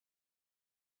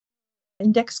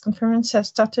Index conference has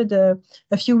started a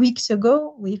few weeks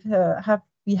ago. We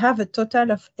have a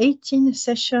total of 18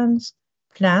 sessions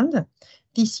planned.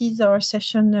 This is our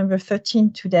session number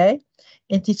 13 today.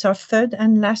 It is our third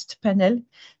and last panel.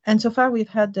 And so far we've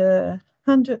had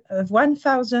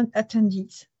 1,000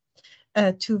 attendees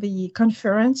to the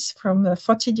conference from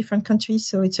 40 different countries.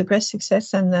 So it's a great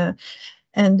success.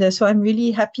 And so I'm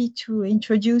really happy to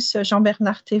introduce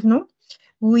Jean-Bernard THEVENON,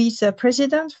 who is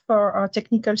president for our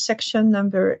technical section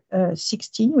number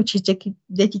 16, which is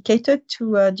dedicated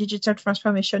to digital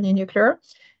transformation in nuclear.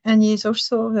 And he is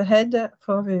also the head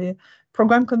for the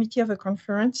program committee of the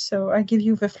conference. So I give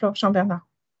you the floor, Jean-Bernard.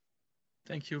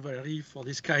 Thank you, Valerie, for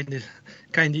this kind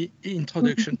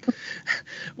introduction.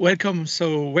 Welcome,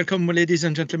 ladies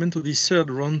and gentlemen, to this third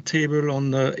roundtable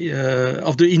on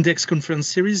of the Index Conference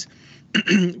series,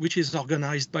 which is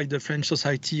organized by the French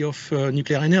Society of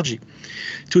Nuclear Energy.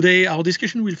 Today, our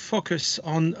discussion will focus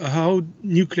on how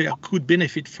nuclear could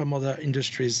benefit from other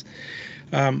industries.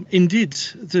 Indeed,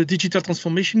 the digital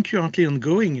transformation currently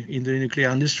ongoing in the nuclear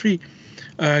industry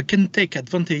can take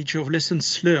advantage of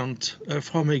lessons learned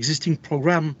from existing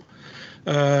program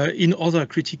in other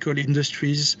critical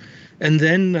industries, and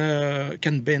then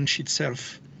can bench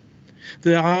itself.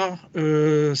 There are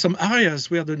some areas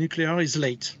where the nuclear is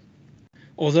late,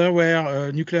 other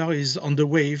where nuclear is on the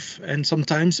wave and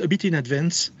sometimes a bit in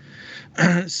advance.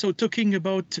 So talking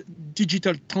about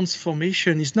digital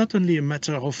transformation is not only a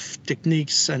matter of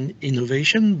techniques and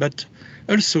innovation, but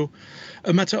also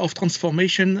a matter of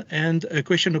transformation and a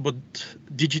question about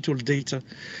digital data.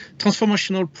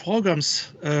 Transformational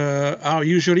programs are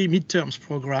usually midterms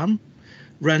program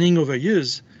running over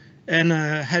years and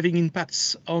having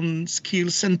impacts on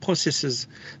skills and processes.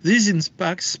 These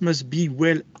impacts must be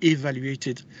well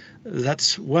evaluated.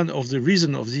 That's one of the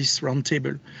reasons of this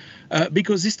roundtable,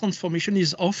 because this transformation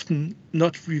is often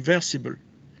not reversible.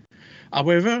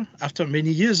 However, after many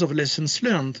years of lessons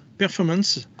learned,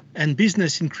 performance and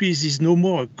business increase is no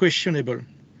more questionable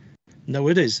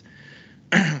nowadays.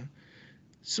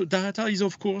 So data is,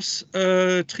 of course,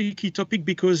 a tricky topic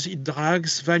because it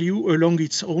drags value along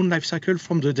its own life cycle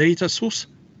from the data source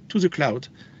to the cloud.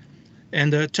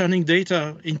 And turning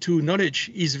data into knowledge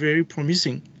is very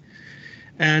promising.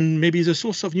 And maybe the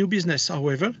source of new business,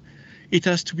 however, it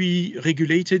has to be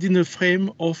regulated in the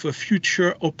frame of a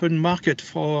future open market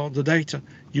for the data.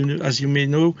 You know, as you may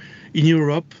know, in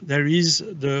Europe, there is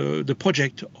the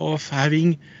project of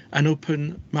having an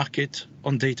open market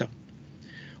on data.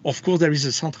 Of course, there is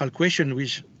a central question,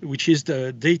 which is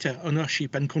the data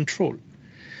ownership and control.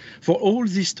 For all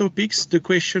these topics, the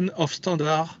question of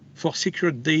standard for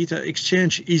secure data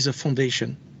exchange is a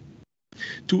foundation.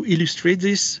 To illustrate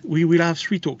this, we will have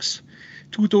three talks.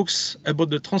 Two talks about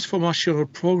the transformational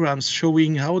programs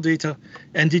showing how data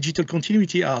and digital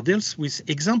continuity are dealt with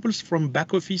examples from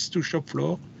back office to shop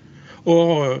floor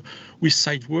or with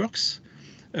site works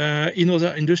in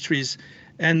other industries.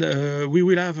 And we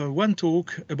will have one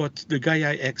talk about the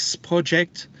Gaia-X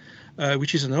project,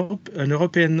 which is an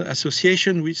European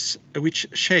association which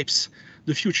shapes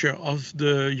the future of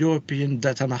the European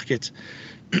data market.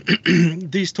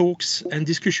 These talks and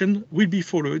discussion will be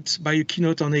followed by a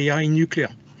keynote on AI in nuclear.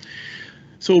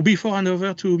 So before I hand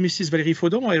over to Mrs. Valerie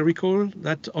Faudon, I recall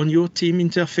that on your team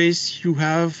interface, you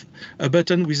have a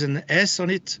button with an S on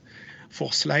it for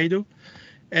Slido.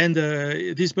 And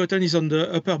this button is on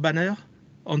the upper banner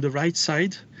on the right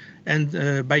side. And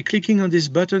by clicking on this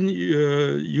button,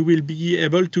 you will be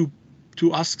able to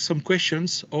ask some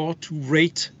questions or to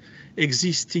rate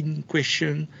existing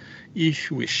question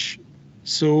if you wish.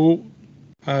 So,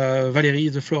 Valerie,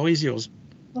 the floor is yours.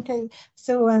 Okay,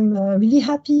 so I'm really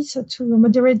happy to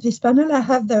moderate this panel. I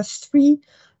have the three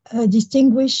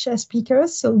distinguished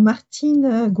speakers. So Martine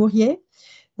Gouriet,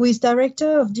 who is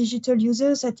Director of Digital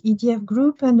Users at EDF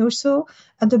Group and also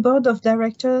at the Board of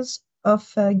Directors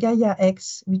of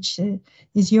Gaia-X, which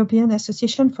is European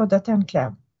Association for Data and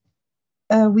Cloud.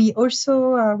 We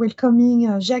also are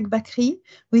welcoming Jacques Bacry,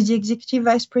 who is the Executive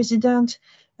Vice President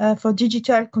for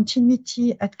Digital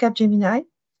Continuity at Capgemini,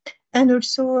 and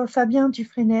also Fabien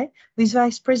Dufrenet, who is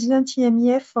Vice President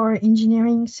EMEA for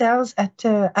Engineering Sales at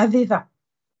AVEVA.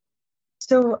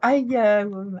 So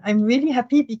I'm really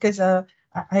happy because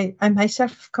I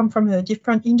myself come from a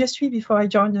different industry before I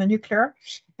joined nuclear.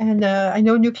 And I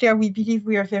know nuclear, we believe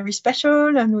we are very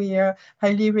special and we are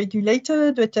highly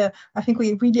regulated, but I think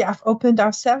we really have opened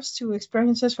ourselves to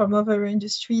experiences from other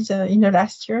industries in the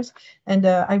last years. And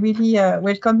I really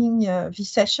welcoming this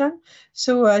session.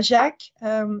 So Jacques,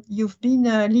 you've been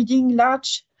leading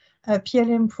large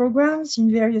PLM programs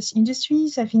in various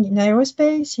industries, I think in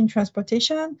aerospace, in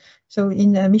transportation, so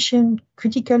in mission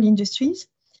critical industries.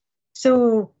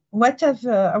 So what have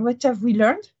we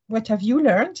learned? What have you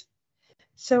learned?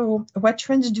 So what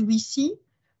trends do we see?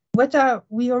 What are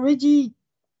we already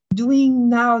doing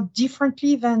now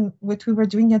differently than what we were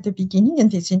doing at the beginning in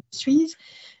these industries?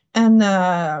 And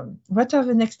what are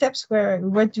the next steps?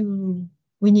 What do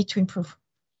we need to improve?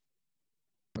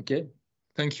 Okay,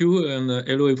 thank you, and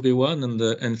hello everyone.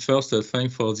 And first,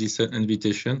 thanks for this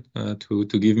invitation to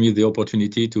give me the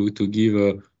opportunity to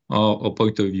give our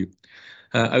point of view.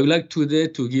 I would like today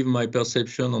to give my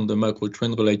perception on the macro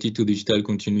trend related to digital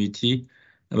continuity.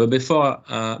 But before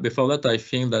that, I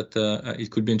think that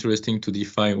it could be interesting to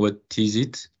define what is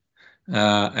it,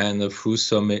 and through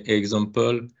some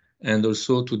example, and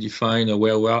also to define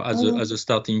where we are as a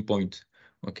starting point.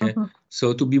 Okay,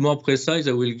 so to be more precise,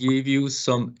 I will give you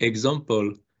some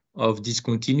example of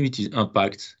discontinuity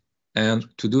impact. And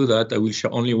to do that, I will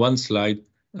share only one slide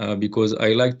because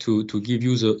I like to give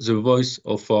you the voice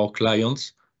of our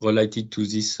clients related to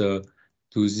this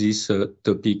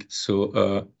topic.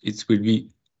 So it will be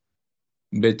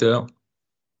better.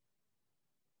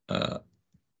 I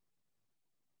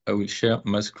will share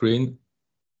my screen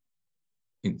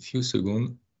in a few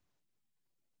seconds.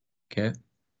 Okay.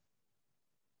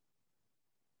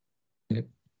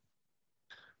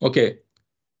 Okay.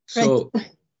 So right.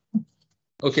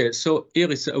 okay, so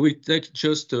here is I will take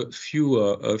just a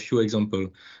few examples.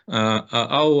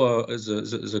 How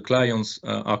the clients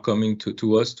are coming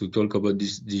to us to talk about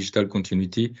this digital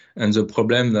continuity and the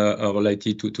problem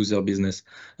related to their business.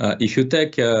 If you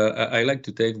take, I like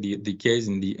to take the case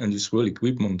in the industrial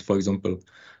equipment, for example.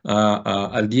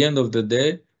 At the end of the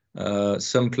day,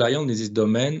 some client in this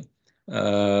domain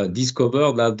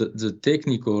discover that the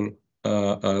technical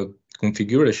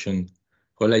configuration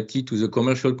related to the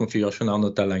commercial configuration are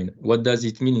not aligned. What does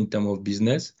it mean in terms of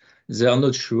business? They are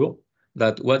not sure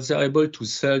that what they're able to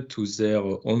sell to their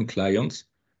own clients,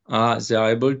 they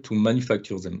are able to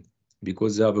manufacture them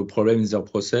because they have a problem in their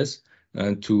process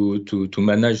and to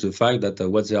manage the fact that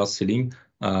what they are selling,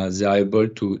 they are able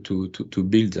to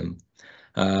build them.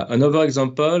 Another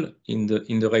example in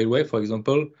the railway, for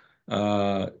example, they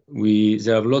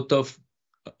have a lot of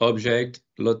object,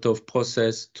 lot of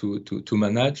process to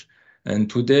manage. And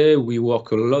today we work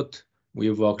a lot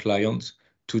with our clients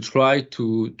to try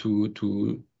to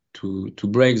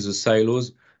break the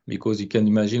silos, because you can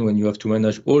imagine when you have to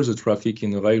manage all the traffic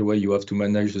in a railway, you have to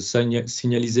manage the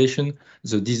signalization,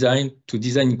 the design, to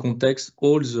design in context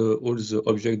all the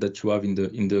objects that you have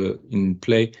in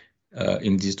play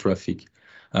in this traffic.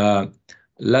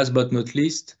 Last but not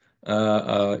least,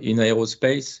 in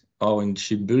aerospace or in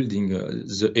shipbuilding,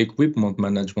 the equipment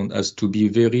management has to be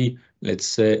very, let's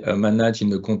say, managed in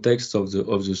the context of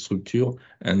the structure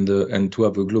and to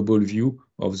have a global view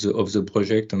of the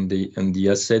project and the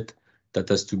asset that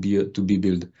has to be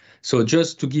built. So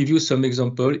just to give you some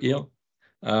example here,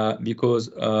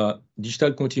 because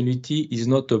digital continuity is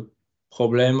not a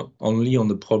problem only on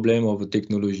the problem of the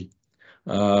technology.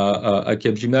 At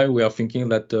Capgemini, we are thinking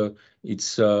that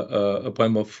it's a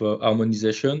problem of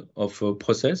harmonization of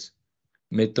process,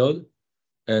 method,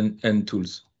 and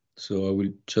tools. So I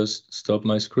will just stop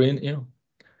my screen here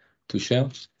to share.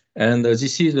 And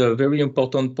this is a very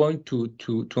important point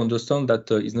to understand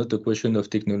that it's not a question of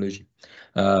technology.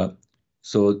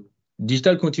 So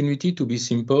digital continuity, to be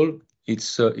simple,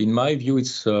 it's in my view,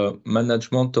 it's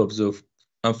management of the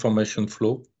information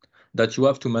flow that you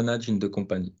have to manage in the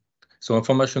company. So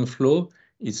information flow,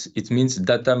 it means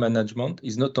data management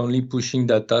is not only pushing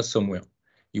data somewhere.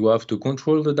 You have to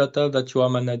control the data that you are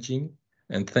managing,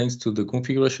 and thanks to the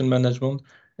configuration management.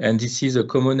 And this is a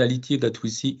commonality that we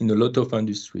see in a lot of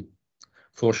industry.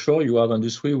 For sure, you have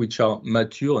industry which are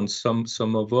mature and some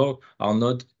of them are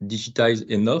not digitized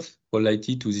enough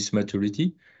related to this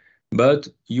maturity. But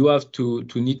you have to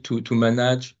need to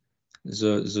manage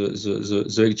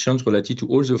the exchange related to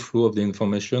all the flow of the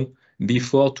information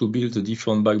before to build a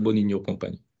different backbone in your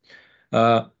company.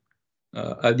 At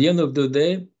the end of the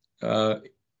day,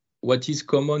 what is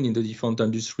common in the different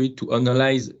industry to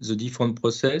analyze the different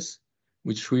process,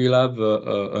 which will have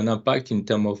an impact in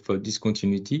terms of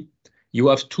discontinuity. You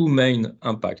have two main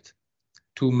impacts,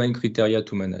 two main criteria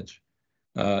to manage.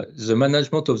 The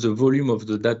management of the volume of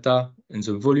the data and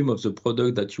the volume of the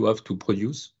product that you have to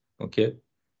produce. Okay,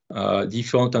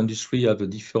 different industry have a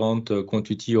different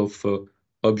quantity of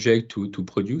object to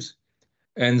produce,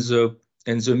 and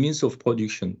the means of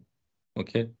production.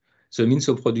 Okay, the means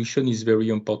of production is very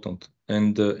important,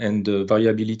 and the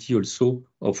variability also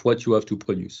of what you have to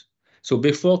produce. So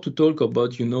before to talk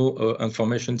about,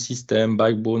 information system,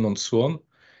 backbone, and so on,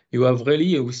 you have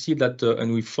really, we see that,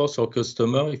 and we force our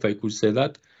customer, if I could say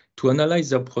that, to analyze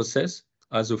their process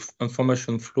as an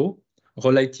information flow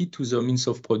related to the means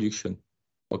of production.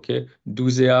 Okay, do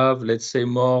they have, let's say,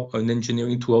 more an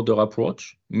engineering to order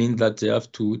approach, mean that they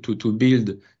have to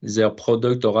build their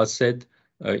product or asset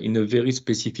in a very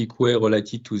specific way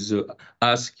related to the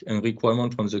ask and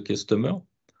requirement from the customer?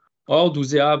 Or do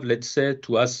they have, let's say,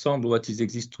 to assemble what is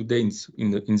exist today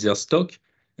in their stock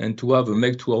and to have a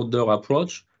make-to-order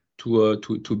approach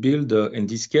to build? In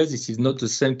this case, this is not the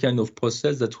same kind of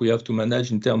process that we have to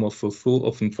manage in terms of a flow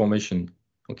of information.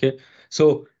 Okay,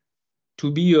 so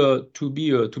to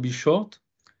be short,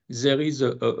 there is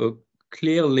a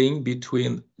clear link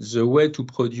between the way to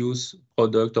produce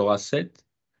product or asset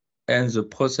and the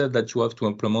process that you have to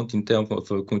implement in terms of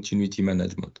continuity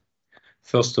management.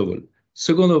 First of all.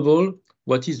 Second of all,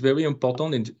 what is very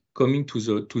important in coming to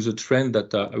the trend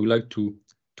that I would like to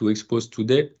expose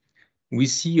today, we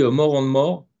see more and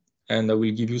more, and I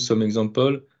will give you some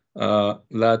example,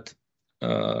 that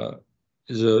the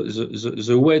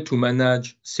way to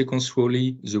manage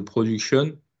sequentially the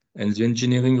production and the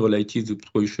engineering related to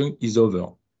production is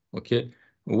over. Okay,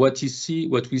 what we see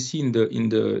in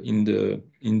the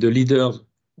leaders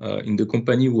in the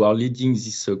company who are leading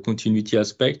this continuity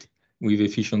aspect with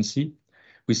efficiency,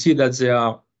 we see that they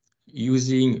are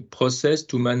using process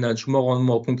to manage more and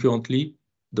more concurrently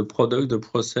the product, the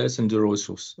process, and the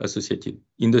resource associated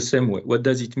in the same way. What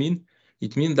does it mean?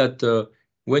 It means that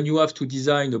when you have to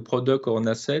design a product or an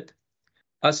asset,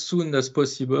 as soon as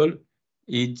possible,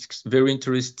 it's very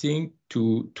interesting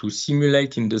to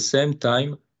simulate in the same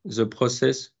time the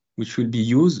process which will be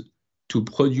used to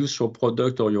produce your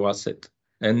product or your asset,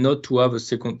 and not to have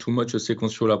too much a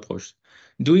sequential approach.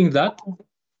 Doing that,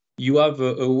 you have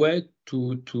a way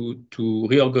to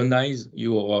reorganize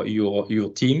your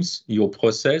teams, your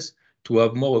process, to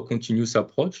have more a continuous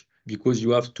approach, because you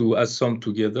have to assemble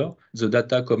together the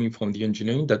data coming from the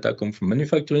engineering, data coming from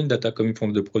manufacturing, data coming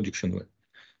from the production way.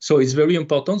 So it's very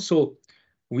important. So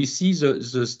we see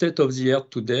the state of the art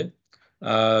today.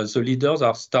 The leaders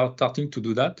are starting to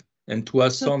do that and to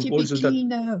assemble all the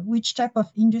data. Which type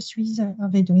of industries are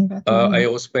they doing that?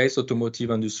 Aerospace,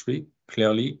 automotive industry,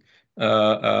 clearly.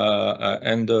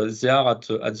 And they are at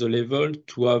the level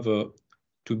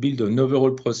to build an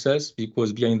overall process,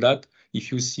 because behind that, if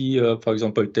you see, for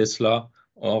example, Tesla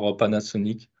or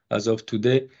Panasonic, as of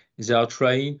today, they are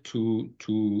trying to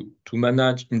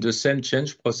manage in the same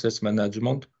change process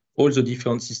management all the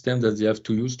different systems that they have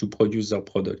to use to produce their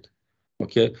product.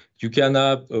 Okay, you can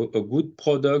have a good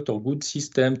product or good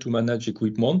system to manage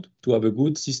equipment, to have a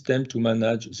good system to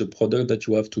manage the product that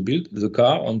you have to build, the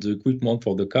car and the equipment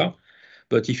for the car.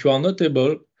 But if you are not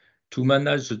able to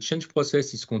manage the change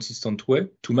process in a consistent way,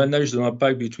 to manage the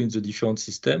impact between the different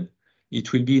systems,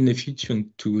 it will be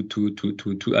inefficient to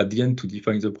at the end to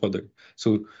define the product.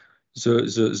 So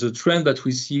the trend that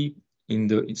we see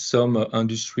in some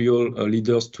industrial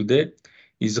leaders today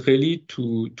is really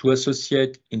to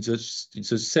associate in the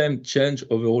same change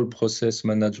overall process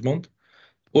management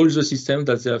all the systems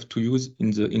that they have to use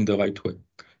in the right way.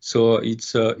 So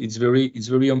it's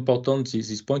very important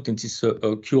this point, and it's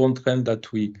a current trend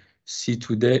that we see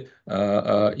today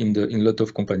in a lot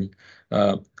of companies.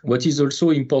 What is also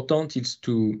important is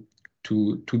to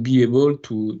be able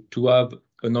to have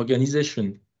an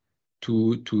organization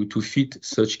to fit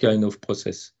such kind of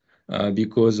process.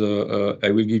 Because I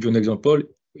will give you an example.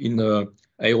 In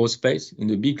aerospace, in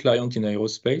the big client in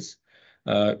aerospace,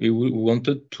 we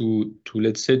wanted to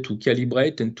let's say to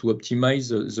calibrate and to optimize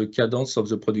the cadence of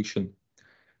the production.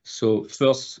 So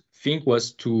first thing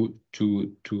was to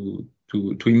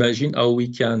imagine how we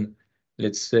can,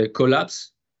 let's say,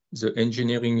 collapse the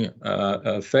engineering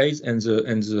phase and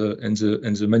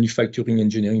the manufacturing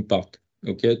engineering part.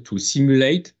 Okay, to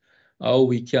simulate how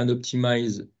we can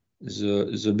optimize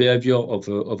the behavior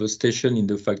of a station in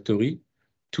the factory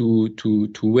to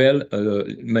well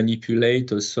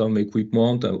manipulate some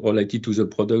equipment related to the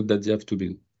product that they have to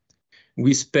build.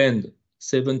 We spend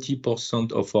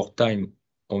 70% of our time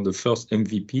on the first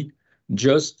MVP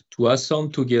just to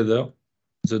assemble together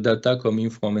the data coming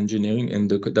from engineering and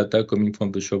the data coming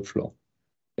from the shop floor.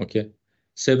 Okay,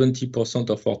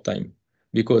 70% of our time.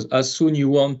 Because as soon you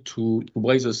want to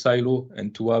break the silo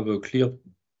and to have a clear,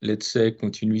 let's say,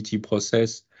 continuity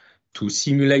process to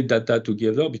simulate data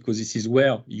together, because this is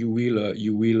where you will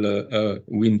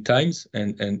win times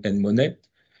and money.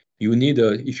 You need,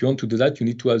 if you want to do that, you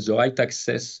need to have the right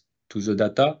access to the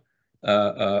data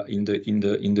in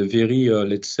the very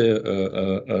let's say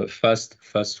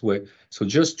fast way. So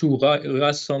just to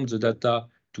reassemble the data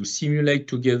to simulate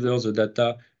together the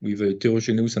data with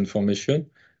heterogeneous information.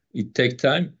 It takes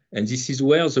time, and this is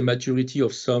where the maturity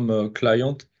of some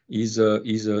client is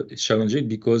challenging,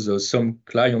 because some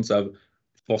clients have,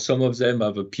 for some of them,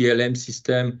 have a PLM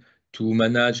system to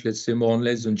manage, let's say, more or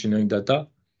less engineering data.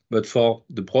 But for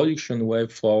the production way,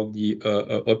 for the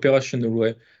operational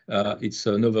way, it's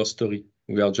another story.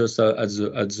 We are just at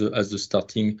the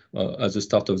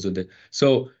start of the day.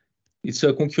 So it's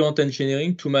a concurrent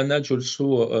engineering to manage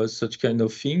also such kind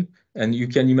of thing. And you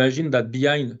can imagine that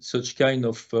behind such kind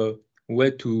of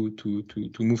way to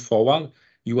move forward,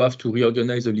 you have to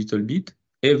reorganize a little bit,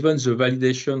 even the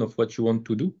validation of what you want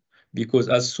to do, because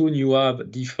as soon you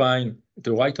have defined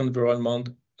the right environment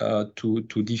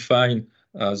to define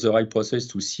the right process,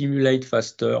 to simulate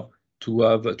faster,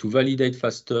 to validate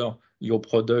faster your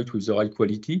product with the right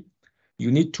quality,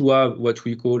 you need to have what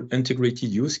we call integrated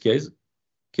use case,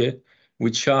 okay,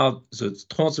 which are the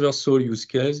transversal use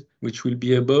case, which will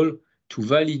be able to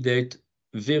validate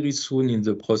very soon in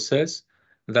the process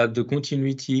that the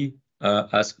continuity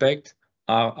aspect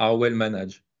are well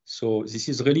managed. So this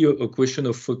is really a question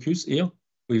of focus here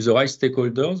with the right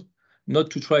stakeholders,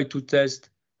 not to try to test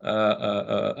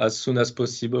as soon as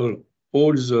possible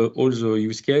all the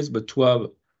use case, but to have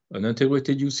an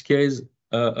integrated use case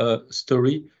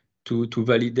story to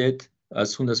validate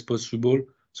as soon as possible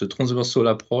the transversal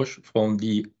approach from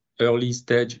the early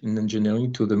stage in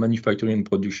engineering to the manufacturing and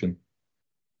production.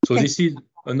 So this is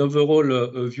an overall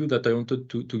view that I wanted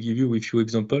to give you with few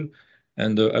examples,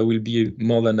 and I will be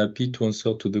more than happy to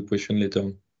answer to the question later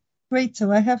on. Great.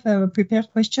 So I have prepared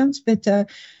questions, but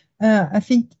I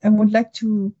think I would like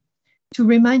to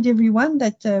remind everyone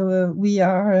that we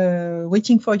are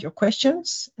waiting for your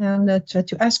questions, and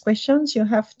to ask questions, you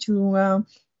have to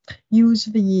use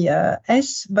the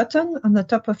S button on the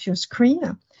top of your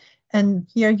screen. And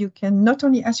here you can not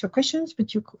only ask your questions,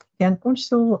 but you can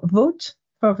also vote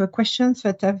for the questions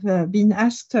that have been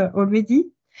asked already.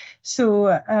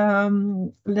 So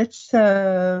let's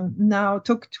now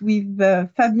talk with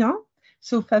Fabien.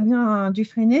 So Fabien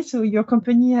Dufrenet, so your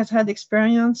company has had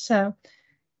experience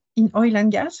in oil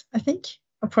and gas, I think,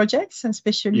 projects,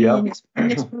 especially in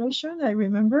exploration, I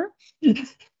remember.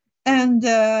 And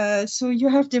so you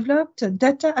have developed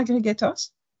data aggregators,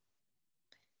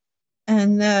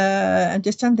 and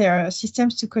understand there are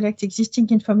systems to collect existing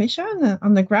information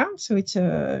on the ground. So it's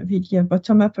really a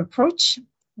bottom-up approach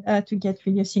to get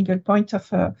really a single point of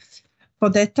for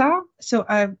data. So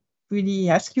I really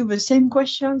ask you the same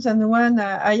questions and the one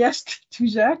I asked to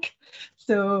Jacques.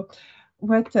 So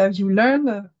what have you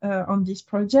learned on these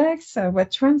projects?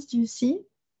 What trends do you see?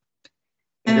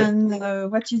 And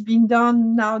what is being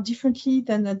done now differently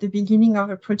than at the beginning of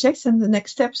the projects, and the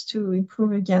next steps to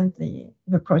improve again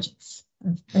the projects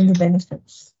and the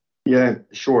benefits? Yeah,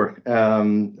 sure.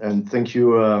 And thank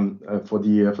you for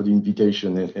the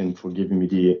invitation and for giving me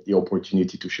the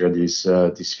opportunity to share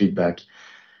this feedback.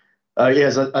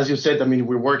 Yes, as you said, I mean,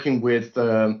 we're working with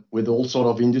all sort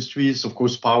of industries, of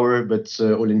course, power, but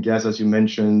oil and gas, as you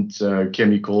mentioned,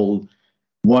 chemical,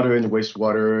 water and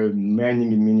wastewater,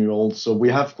 mining and minerals. So we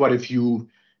have quite a few,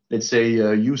 let's say,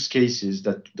 use cases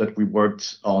that we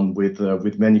worked on with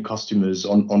many customers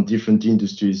on different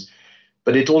industries.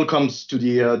 But it all comes to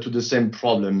the same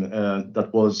problem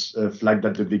that was flagged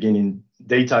at the beginning.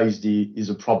 Data is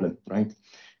a problem, right?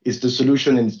 It's the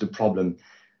solution and it's the problem.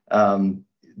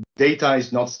 Data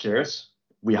is not scarce.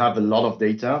 We have a lot of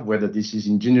data, whether this is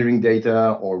engineering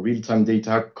data or real-time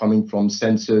data coming from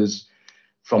sensors,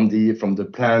 from the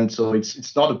plant. So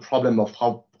it's not a problem of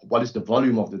what is the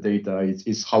volume of the data.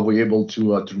 It's how we're able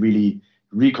to really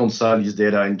reconcile this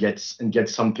data and get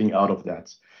something out of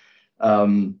that.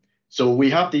 So we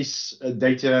have this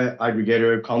data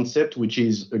aggregator concept, which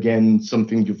is, again,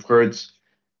 something you've heard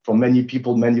from many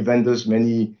people, many vendors,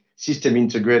 many system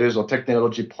integrators or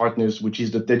technology partners, which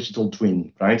is the digital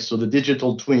twin, right? So the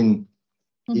digital twin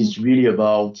is really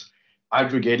about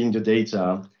aggregating the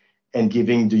data and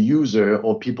giving the user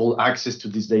or people access to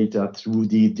this data through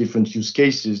the different use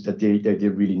cases that they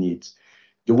really need.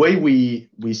 The way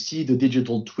we see the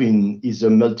digital twin is a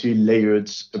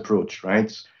multi-layered approach,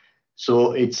 right?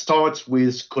 So it starts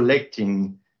with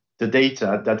collecting the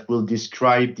data that will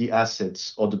describe the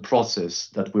assets or the process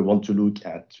that we want to look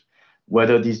at.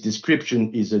 Whether this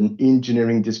description is an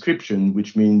engineering description,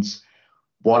 which means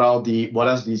what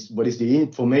is the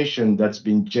information that's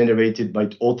been generated by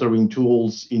authoring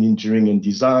tools in engineering and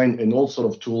design, and all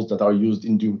sort of tools that are used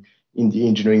in the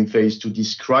engineering phase to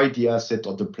describe the asset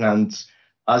or the plant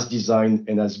as designed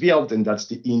and as built, and that's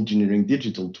the engineering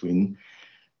digital twin,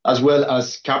 as well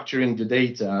as capturing the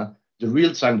data the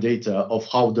real-time data of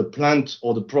how the plant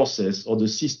or the process or the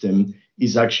system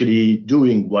is actually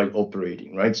doing while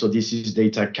operating, right? So this is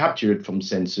data captured from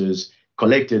sensors,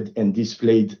 collected and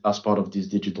displayed as part of this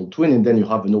digital twin, and then you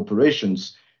have an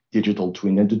operations digital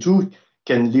twin. And the two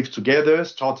can live together,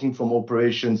 starting from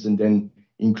operations and then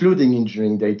including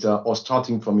engineering data, or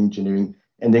starting from engineering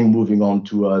and then moving on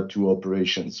to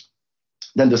operations.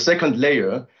 Then the second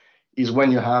layer is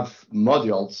when you have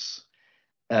modules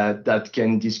that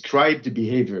can describe the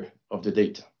behavior of the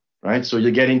data, right? So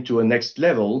you're getting to a next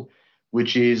level,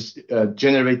 which is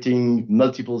generating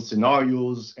multiple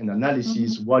scenarios and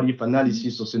analysis, what-if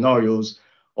analysis of scenarios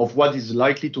of what is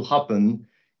likely to happen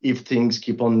if things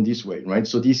keep on this way, right?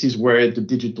 So this is where the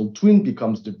digital twin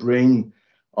becomes the brain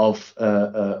of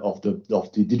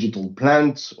the digital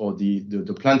plant, or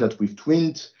the plant that we've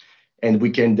twinned, and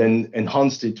we can then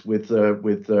enhance it with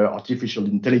artificial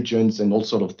intelligence and all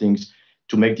sort of things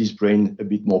to make this brain a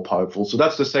bit more powerful. So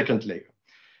that's the second layer.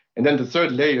 And then the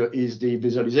third layer is the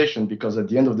visualization, because at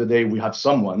the end of the day, we have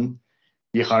someone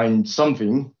behind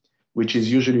something, which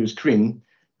is usually a screen,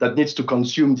 that needs to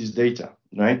consume this data,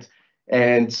 right?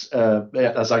 And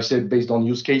as I said, based on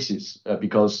use cases,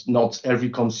 because not every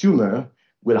consumer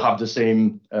will have the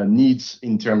same needs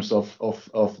in terms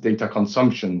of data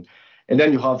consumption. And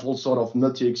then you have all sort of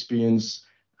multi-experience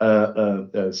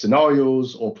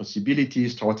scenarios or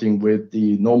possibilities, starting with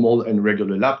the normal and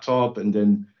regular laptop, and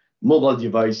then mobile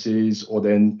devices, or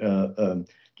then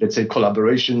let's say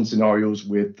collaboration scenarios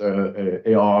with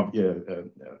AR,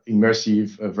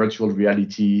 immersive virtual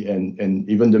reality, and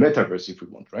even the metaverse if we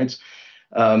want, right?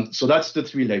 So that's the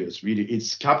three layers, really.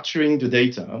 It's capturing the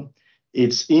data,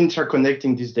 it's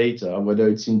interconnecting this data, whether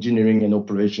it's engineering and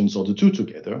operations or the two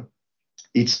together.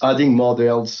 It's adding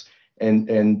models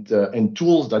and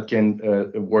tools that can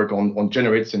work on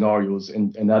generate scenarios,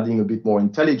 and adding a bit more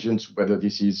intelligence, whether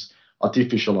this is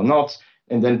artificial or not,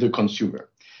 and then the consumer.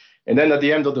 And then at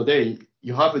the end of the day,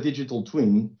 you have a digital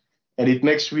twin, and it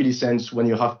makes really sense when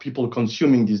you have people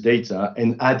consuming this data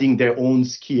and adding their own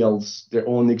skills, their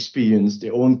own experience,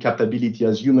 their own capability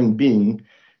as human being,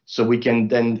 so we can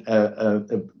then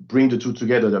bring the two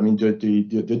together. I mean,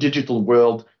 the digital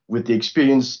world with the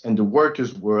experience and the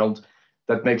workers' world.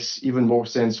 That makes even more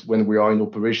sense when we are in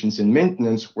operations and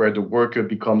maintenance, where the worker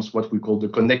becomes what we call the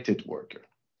connected worker.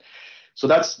 So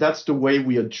that's the way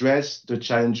we address the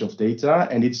challenge of data,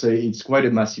 and it's quite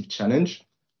a massive challenge,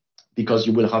 because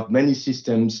you will have many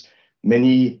systems,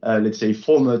 many let's say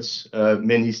formats,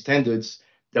 many standards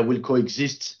that will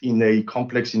coexist in a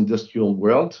complex industrial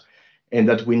world, and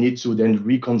that we need to then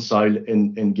reconcile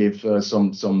and give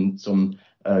some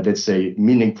let's say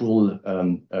meaningful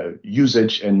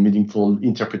usage and meaningful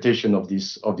interpretation of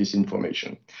this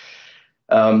information.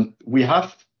 We're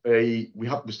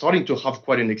starting to have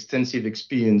quite an extensive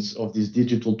experience of this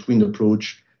digital twin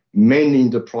approach, mainly in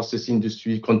the process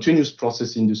industry, continuous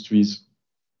process industries.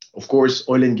 Of course,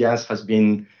 oil and gas has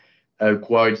been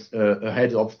quite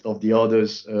ahead of the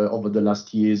others over the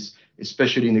last years,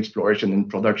 especially in exploration and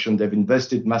production. They've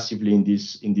invested massively in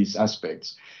these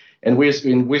aspects. And we're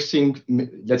seeing,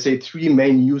 let's say, three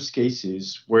main use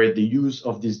cases where the use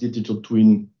of this digital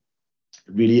twin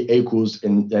really echoes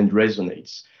and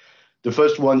resonates. The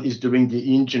first one is during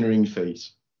the engineering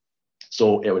phase.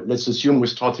 So let's assume we're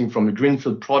starting from a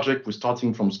greenfield project, we're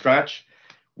starting from scratch.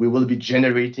 We will be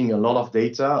generating a lot of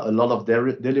data, a lot of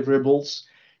deliverables.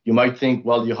 You might think,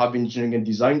 well, you have engineering and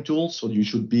design tools, so you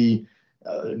should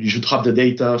have the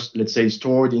data, let's say,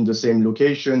 stored in the same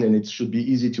location, and it should be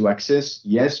easy to access.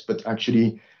 Yes, but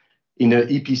actually, in an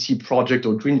EPC project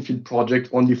or greenfield project,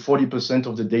 only 40%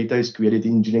 of the data is created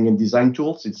in engineering and design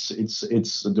tools.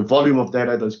 It's the volume of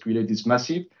data that's created is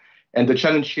massive, and the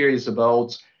challenge here is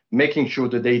about making sure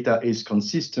the data is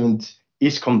consistent,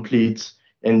 is complete,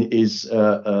 and is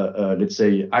let's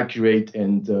say accurate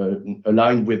and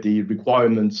aligned with the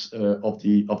requirements of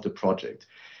the project.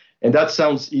 And that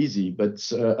sounds easy,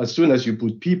 but as soon as you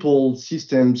put people,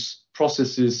 systems,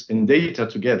 processes, and data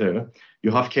together,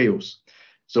 you have chaos.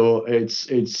 So it's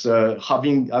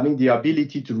having the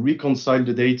ability to reconcile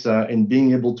the data and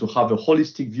being able to have a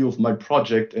holistic view of my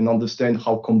project and understand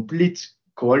how complete,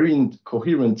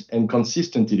 coherent, and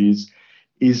consistent it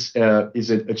is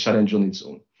a challenge on its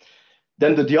own.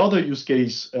 Then the other use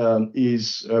case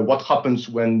is what happens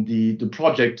when the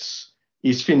project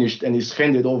is finished and is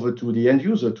handed over to the end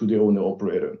user, to the owner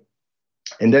operator.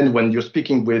 And then when you're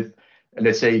speaking with,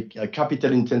 let's say,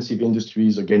 capital-intensive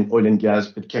industries, again, oil and gas,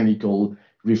 but chemical,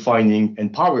 refining,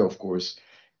 and power, of course,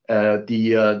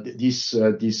 this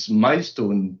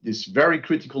milestone, this very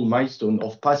critical milestone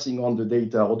of passing on the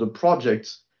data or the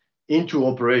project into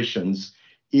operations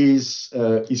is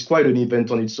quite an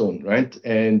event on its own, right?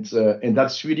 And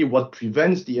that's really what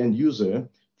prevents the end user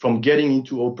from getting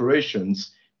into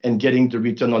operations and getting the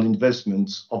return on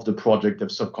investment of the project they've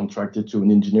subcontracted to an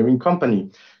engineering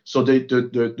company. So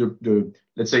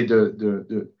let's say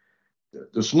the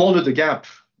smaller the gap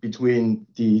between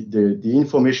the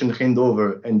information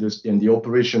handover and the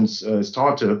operations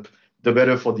startup, the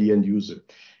better for the end user.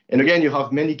 And again, you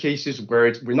have many cases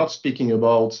where we're not speaking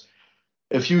about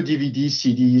a few DVDs,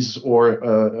 CDs, or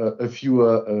a few,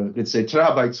 let's say,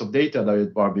 terabytes of data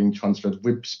that are being transferred.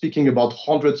 We're speaking about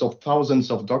hundreds of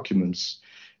thousands of documents.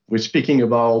 We're speaking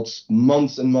about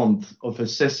months and months of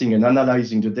assessing and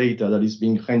analyzing the data that is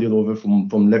being handed over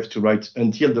from left to right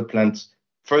until the plant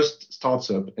first starts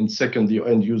up, and second, the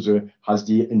end user has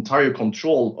the entire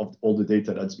control of all the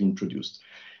data that's been produced.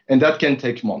 And that can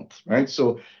take months, right?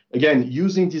 So again,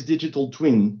 using this digital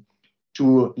twin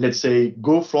to, let's say,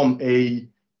 go from a,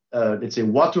 let's say,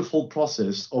 waterfall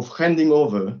process of handing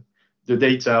over the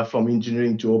data from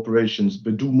engineering to operations,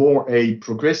 but do more a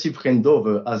progressive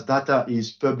handover as data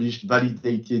is published,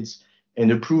 validated,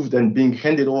 and approved and being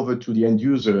handed over to the end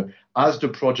user as the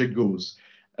project goes,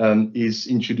 is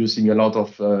introducing a lot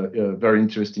of very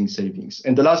interesting savings.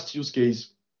 And the last use case,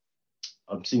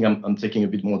 I'm seeing I'm taking a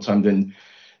bit more time than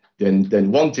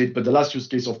wanted, but the last use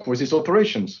case, of course, is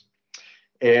operations.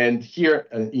 And here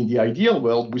in the ideal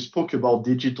world, we spoke about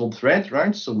digital thread,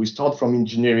 right? So we start from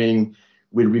engineering,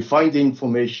 we refine the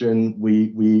information,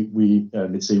 we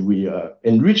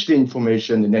enrich the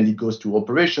information, and then it goes to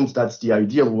operations. That's the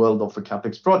ideal world of a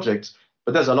CapEx project.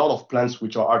 But there's a lot of plants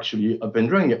which are actually up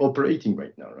and running, operating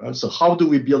right now. Right? So how do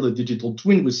we build a digital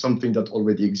twin with something that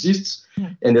already exists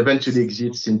and eventually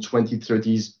exists in 20,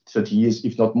 30 years,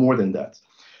 if not more than that?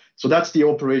 So that's the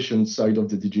operations side of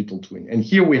the digital twin. And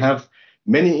here we have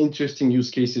many interesting use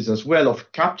cases as well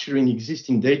of capturing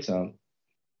existing data,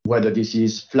 whether this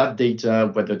is flat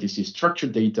data, whether this is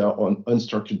structured data or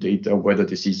unstructured data, whether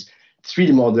this is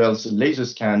 3D models, laser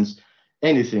scans,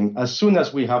 anything. As soon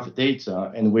as we have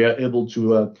data and we are able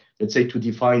to, let's say, to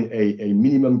define a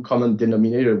minimum common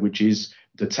denominator, which is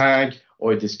the tag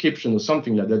or a description or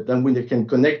something like that, then we can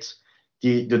connect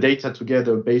the data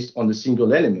together based on a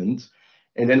single element.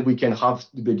 And then we can have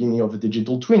the beginning of a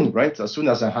digital twin, right? As soon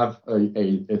as I have a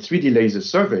 3D laser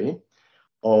survey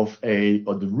of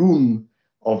the room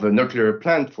of a nuclear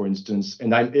plant, for instance,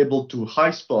 and I'm able to high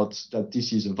spot that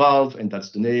this is a valve and that's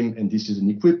the name, and this is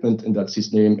an equipment and that's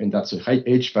his name, and that's a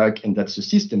HVAC and that's the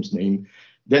system's name,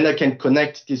 then I can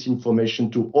connect this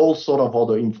information to all sort of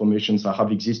other informations I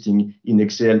have existing in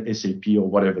Excel, SAP, or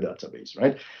whatever database,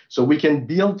 right? So we can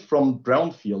build from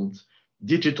brownfield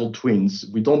digital twins.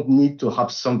 We don't need to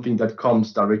have something that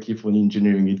comes directly from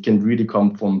engineering. It can really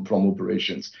come from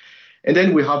operations. And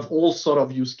then we have all sort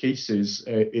of use cases.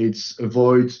 It's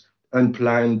avoid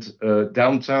unplanned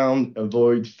downtime,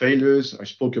 avoid failures. I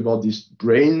spoke about this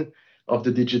brain of the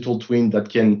digital twin that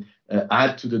can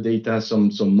add to the data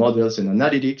some models and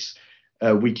analytics.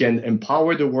 We can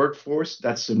empower the workforce.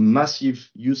 That's a massive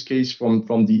use case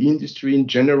from the industry in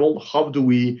general. How do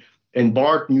we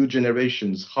embark new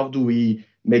generations? How do we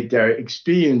make their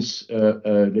experience,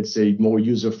 let's say, more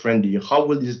user-friendly? How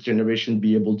will this generation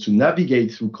be able to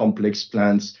navigate through complex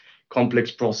plants,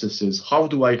 complex processes? How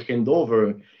do I hand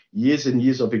over years and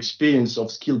years of experience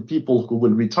of skilled people who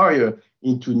will retire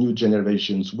into new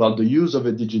generations? Well, the use of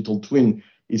a digital twin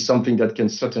is something that can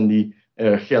certainly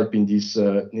help in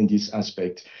this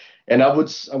aspect. And I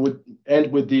would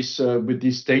end with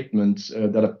this statement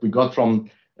that we got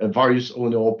from various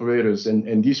owner operators,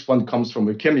 and this one comes from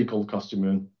a chemical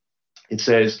customer. It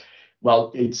says,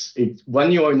 well, it's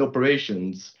when you are in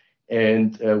operations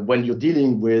and when you're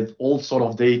dealing with all sort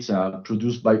of data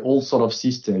produced by all sort of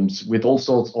systems with all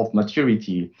sorts of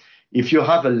maturity, if you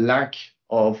have a lack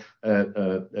of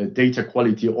data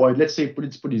quality, or let's say,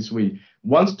 let's put it this way,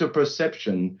 once the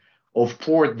perception of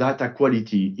poor data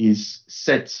quality is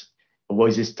set or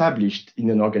is established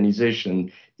in an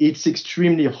organization, it's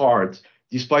extremely hard,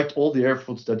 despite all the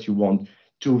efforts that you want,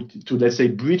 to let's say,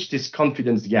 bridge this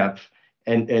confidence gap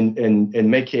and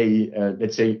make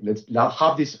let's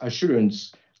have this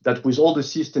assurance that with all the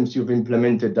systems you've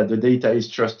implemented, that the data is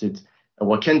trusted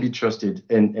or can be trusted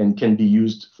and can be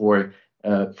used for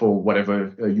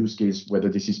whatever use case, whether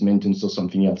this is maintenance or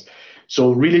something else.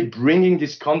 So really bringing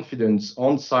this confidence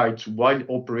on site while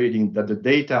operating, that the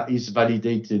data is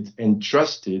validated and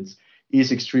trusted,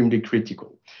 is extremely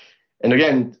critical. And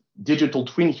again, digital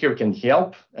twin here can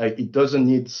help. It doesn't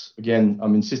need, again,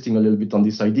 I'm insisting a little bit on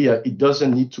this idea, it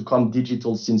doesn't need to come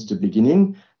digital since the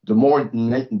beginning. the more,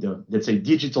 let's say,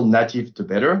 digital native, the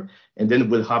better. And then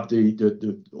we'll have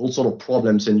the all sort of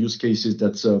problems and use cases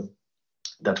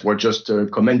that were just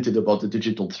commented about the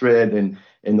digital thread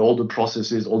and all the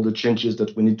processes, all the changes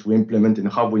that we need to implement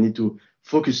and how we need to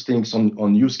focus things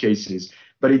on use cases.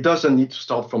 But it doesn't need to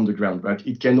start from the ground, right?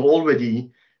 It can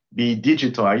already be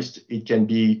digitized. It can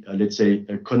be, let's say,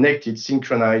 connected,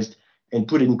 synchronized, and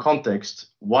put in context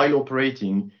while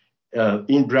operating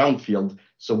in brownfield,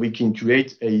 so we can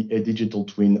create a digital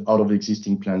twin out of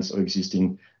existing plants or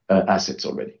existing assets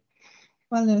already.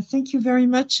 Well, thank you very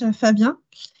much, Fabien.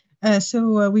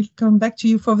 So we'll come back to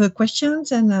you for the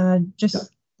questions, and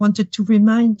just wanted to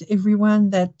remind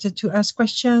everyone that to ask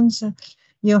questions,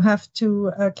 you have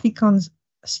to click on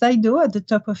Slido at the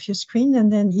top of your screen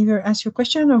and then either ask your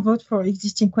question or vote for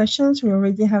existing questions. We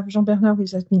already have Jean-Bernard who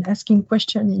has been asking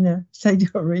questions in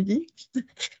Slido already.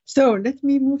 So let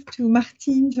me move to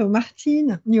Martine. So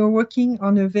Martine, you're working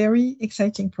on a very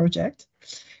exciting project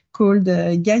called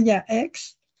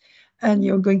Gaia-X, and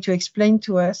you're going to explain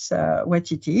to us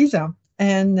what it is.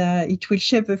 And it will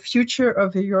shape the future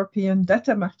of the European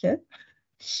data market.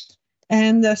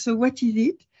 And so what is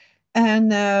it?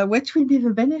 And what will be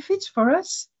the benefits for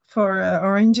us, for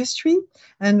our industry,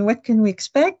 and what can we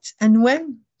expect, and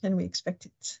when can we expect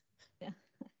it? Yeah.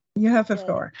 You have the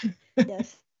floor.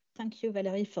 Yes, thank you,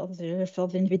 Valerie, for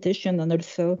the invitation, and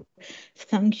also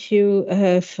thank you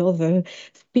for the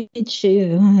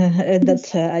speeches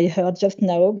that I heard just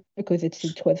now, because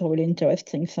it was really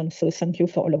interesting. So thank you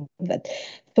for all of that.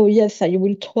 So yes, I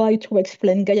will try to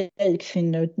explain Gaia-X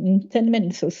in 10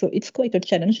 minutes. So it's quite a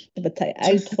challenge, but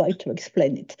I'll try to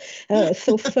explain it.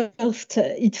 So first,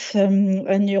 it's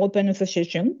an European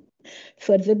association.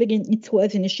 So at the beginning, it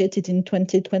was initiated in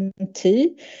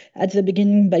 2020, at the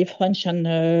beginning by French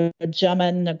and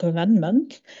German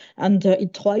government, and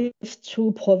it tries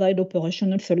to provide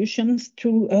operational solutions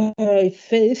to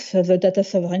face the data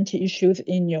sovereignty issues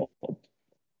in Europe.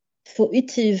 So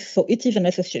it is an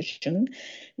association.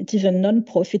 It is a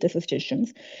non-profit association.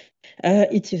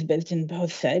 It is based in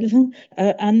Brussels,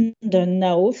 and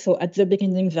now, so at the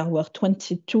beginning, there were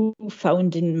 22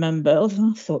 founding members.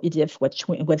 So EDF was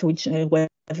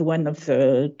one of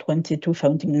the 22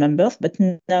 founding members, but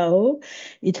now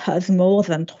it has more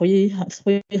than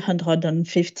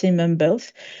 350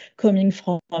 members coming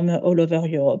from all over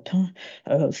Europe.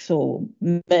 So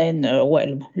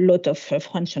lot of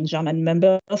French and German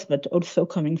members, but also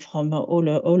coming from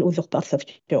all other parts of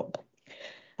Europe.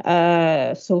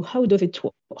 So how does it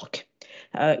work?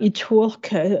 It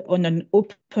works on an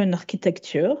open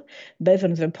architecture based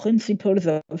on the principles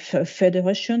of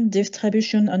federation,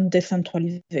 distribution, and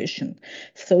decentralization.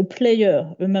 So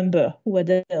a member who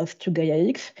adheres to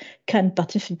Gaia-X can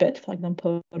participate. For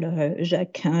example,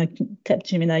 Jacques,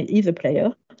 Capgemini is a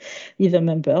player, is a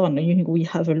member, and we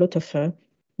have a lot of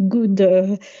good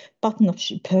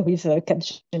partnership with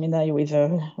Capgemini, with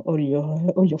all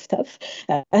your staff,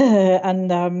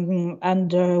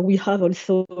 and we have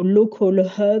also local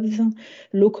hubs,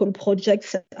 local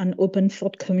projects, and open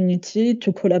source community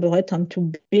to collaborate and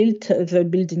to build the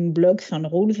building blocks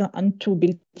and rules and to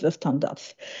build the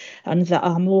standards. And there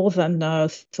are more than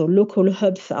so local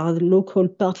hubs are local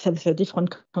parts of the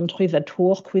different countries that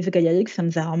work with Gaia-X,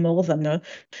 and there are more than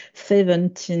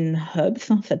 17 hubs.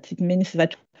 That means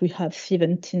that we have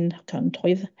 17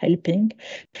 countries helping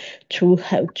to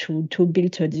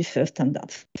build these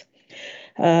standards.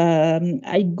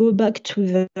 I go back to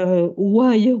the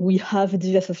why we have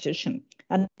this association.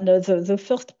 And the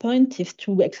first point is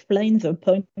to explain the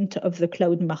point of the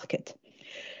cloud market.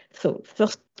 So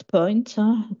first point,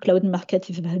 cloud market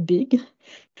is very big.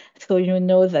 So you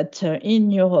know that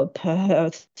in Europe,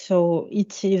 so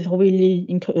it is really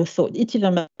it is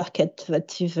a market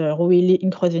that is really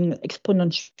increasing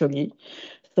exponentially.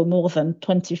 So more than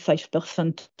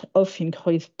 25% of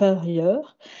increase per year,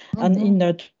 and in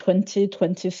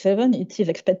 2027, it is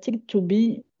expected to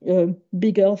be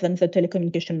bigger than the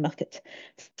telecommunication market.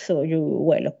 So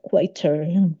quite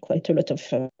a lot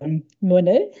of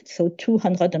money. So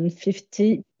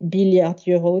 250 billion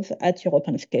euros at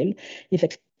European scale is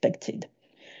expected.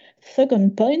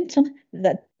 Second point,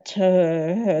 that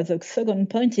the second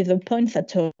point is the point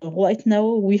that right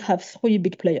now we have 3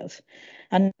 big players.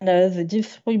 And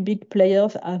these 3 big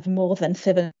players have more than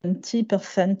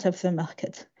 70% of the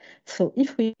market. So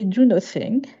if we do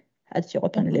nothing at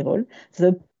European level,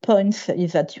 the point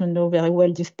is that you know very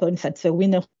well this point that the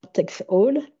winner takes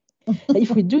all.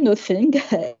 If we do nothing,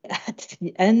 at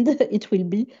the end, it will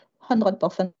be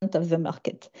 100% of the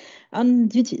market.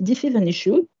 And this is an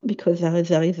issue because there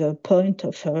is a point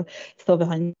of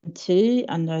sovereignty,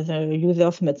 and the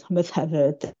users must have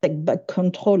take back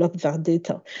control of their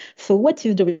data. So what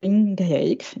is doing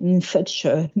Gaia-X in such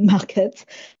a market?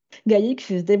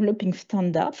 Gaia-X is developing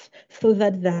standards so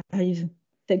that there is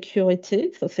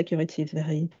security. So security is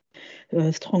very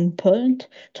strong point,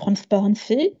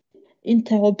 transparency,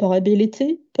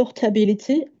 interoperability,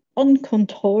 portability, and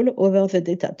control over the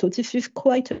data. So this is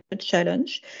quite a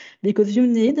challenge because you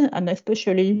need, and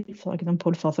especially, for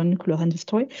example, for the nuclear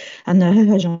industry, and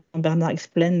Jean-Bernard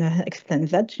explained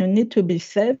that, you need to be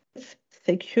safe,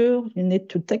 secure, you need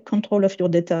to take control of your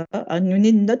data, and you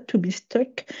need not to be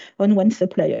stuck on one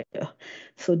supplier.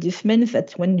 So this means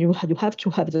that when you have to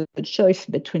have the choice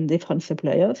between different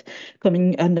suppliers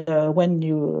coming, and when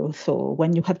you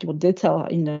have your data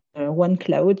in one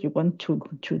cloud, you want to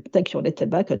take your data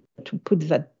back to put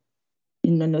that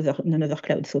in another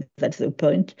cloud. So that's the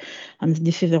point, and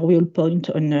this is a real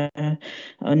point on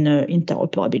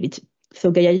interoperability. So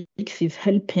Gaia-X is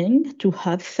helping to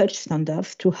have such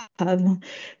standards, to have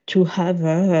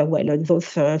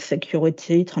those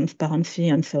security, transparency,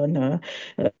 and so on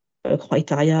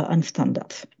criteria and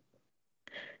standards.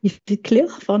 Is it clear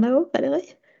for now,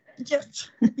 Valerie?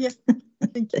 Yes. Yes.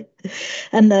 Thank you.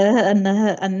 And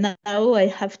now I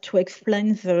have to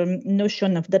explain the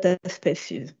notion of data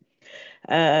spaces.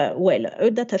 A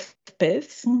data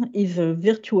space is a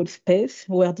virtual space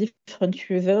where different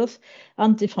users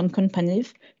and different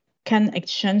companies can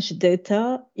exchange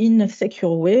data in a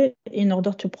secure way in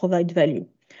order to provide value.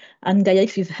 And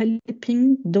Gaia-X is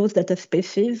helping those data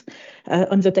spaces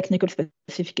on the technical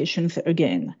specifications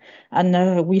again.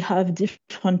 And we have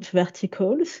different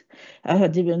verticals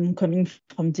coming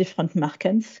from different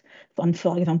markets. And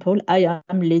for example, I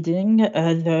am leading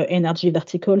the energy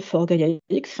vertical for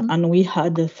Gaia-X. And we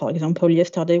had, for example,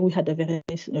 yesterday, we had a very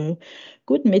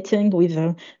good meeting with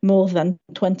more than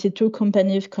 22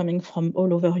 companies coming from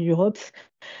all over Europe,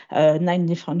 9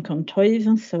 different countries.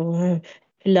 So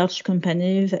large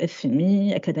companies,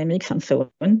 SME, academics, and so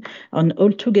on. And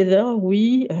all together,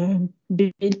 we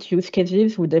build use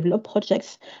cases, we develop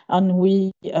projects, and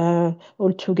we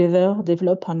all together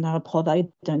develop and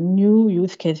provide new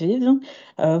use cases.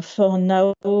 For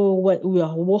now, we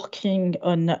are working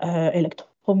on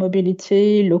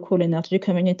electromobility, local energy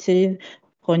communities,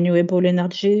 renewable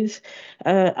energies,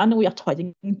 and we are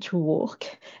trying to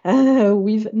work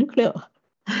with nuclear.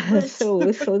 Right. So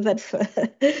that's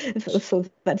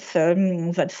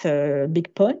a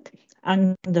big point.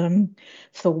 And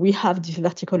so we have this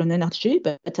vertical on energy,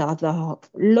 but there are a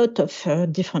lot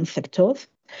of different sectors.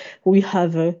 We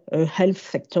have a health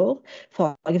sector,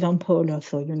 for example.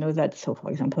 So you know that. So for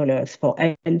example, for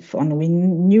health, and we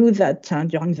knew that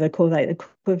during the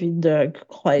COVID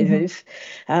crisis,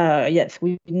 yes,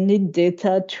 we need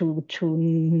data to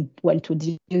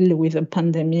deal with the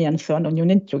pandemic and so on. And you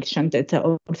need to exchange data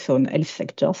also on health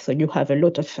sector. So you have a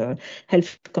lot of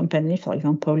health companies. For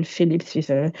example, Philips is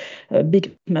a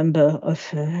big member of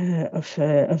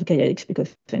Gaia-X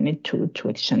because they need to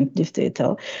exchange this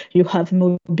data. You have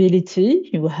mobility.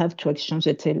 You have to exchange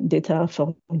data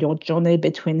for your journey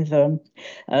between the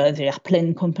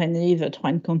airplane company, the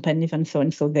train companies, and so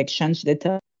on. So they exchange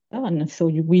data. And so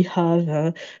we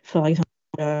have, for example,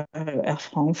 Air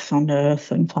France, and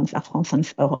so in France, Air France and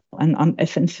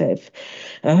SNCF,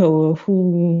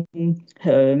 who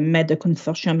made a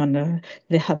consortium, and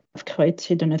they have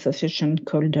created an association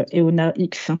called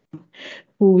EONA-X,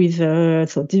 who is,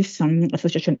 so this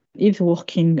association is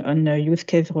working on a use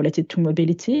case related to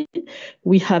mobility.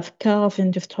 We have cars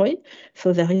industry.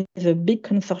 So there is a big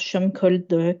consortium called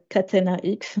the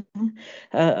Catena-X.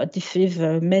 This is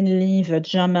mainly the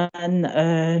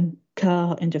German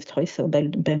car industry, so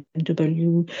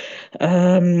BMW,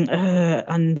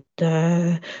 and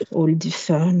all this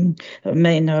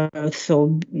main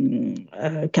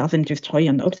cars industry,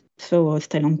 and also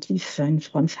Stellantis in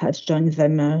France has joined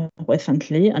them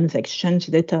recently, and they exchange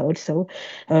data also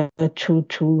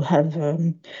to have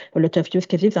a lot of use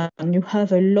cases, and you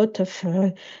have a lot of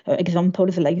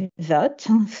examples like that.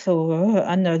 So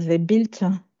and they built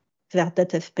their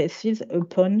data spaces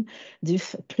upon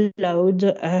this cloud,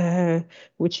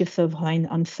 which is sovereign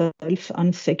and self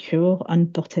and secure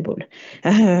and portable.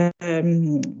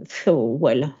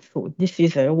 So this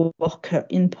is a work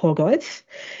in progress.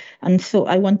 And so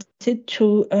I wanted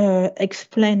to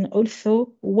explain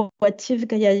also what is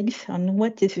Gaia-X and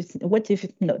what is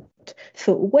it not.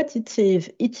 So what it is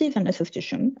an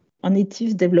association, and it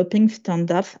is developing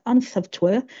standards and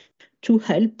software to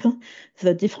help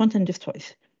the different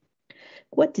industries.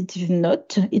 What it is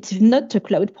not a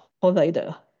cloud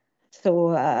provider.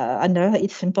 So, and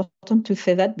it's important to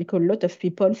say that because a lot of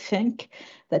people think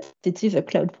that it is a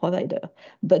cloud provider,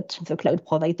 but the cloud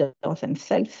providers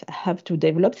themselves have to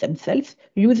develop themselves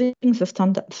using the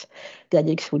standards.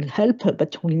 Gaia-X will help,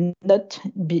 but will not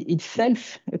be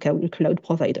itself a cloud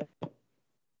provider.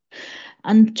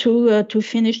 And to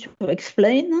finish to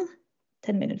explain,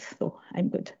 10 minutes, so I'm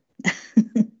good.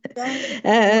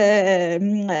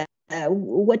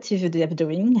 What is EDF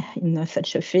doing in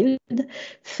such a field?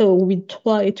 So we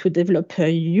try to develop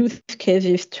use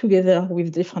cases together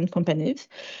with different companies.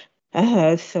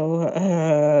 And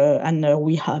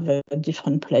we have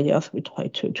different players. We try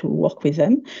to work with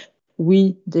them.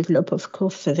 We develop, of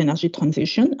course, the energy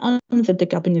transition and the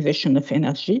decarbonization of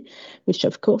energy, which,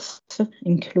 of course,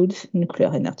 includes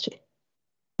nuclear energy.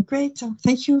 Great.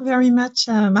 Thank you very much,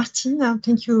 Martine.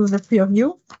 Thank you, the three of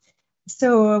you.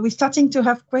 So we're starting to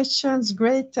have questions.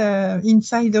 Great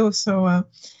inside those. So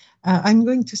I'm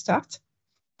going to start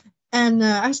and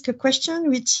ask a question,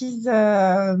 which is,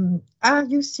 are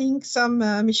you seeing some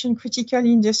mission critical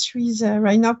industries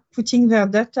right now putting their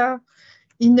data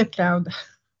in the cloud?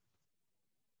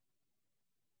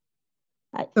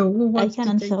 I can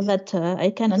answer that. I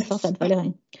can answer that,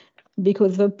 Valerie,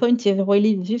 because the point is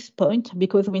really this point,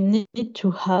 because we need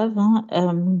to have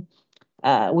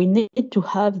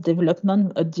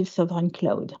development of this sovereign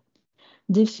cloud.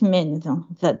 This means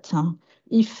that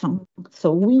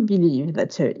we believe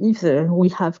that if we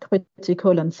have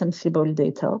critical and sensible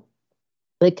data,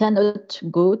 they cannot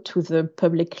go to the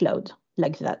public cloud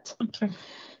like that. Okay.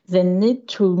 They need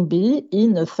to be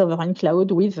in a sovereign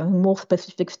cloud with more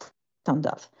specific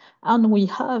standards. And we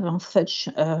have such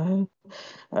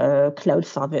cloud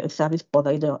service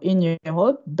provider in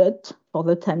Europe, but for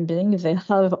the time being, they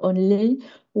have only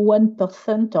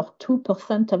 1% or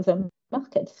 2% of the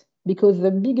markets, because the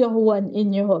bigger one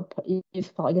in Europe is,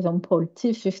 for example,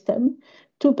 T-System,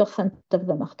 2% of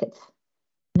the markets.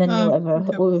 Then you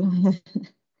have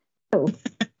so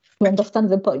you understand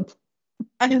the point.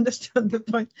 I understand the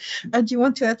point. Do you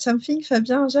want to add something,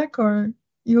 Fabien, Jacques, or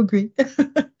you agree?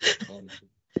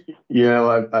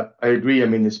 Yeah, I agree. I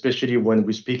mean, especially when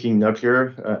we're speaking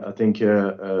nuclear, I think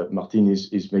Martine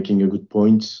is making a good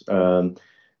point.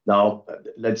 Now,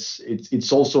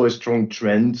 it's also a strong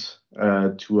trend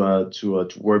to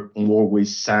work more with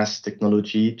SaaS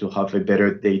technology, to have a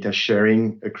better data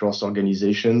sharing across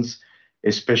organizations,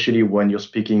 especially when you're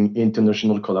speaking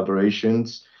international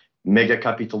collaborations. Mega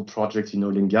capital projects in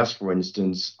oil and gas, for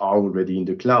instance, are already in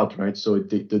the cloud, right? So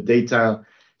the data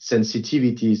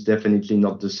sensitivity is definitely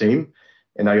not the same.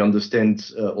 And I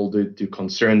understand all the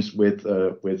concerns with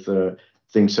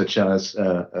things such as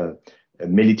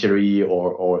military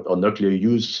or nuclear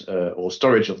use or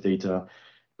storage of data.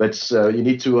 But you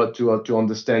need to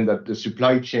understand that the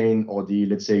supply chain, or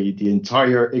let's say the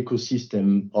entire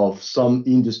ecosystem of some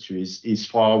industries, is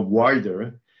far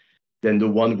wider than the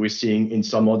one we're seeing in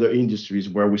some other industries,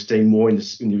 where we're staying more in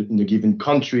a given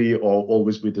country or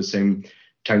always with the same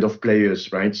kind of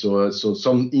players, right? So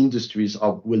some industries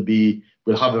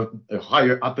will have a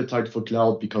higher appetite for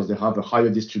cloud because they have a higher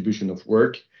distribution of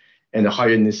work and a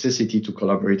higher necessity to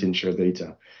collaborate and share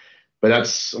data. But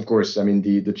that's, of course, I mean,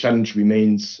 the challenge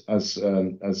remains, as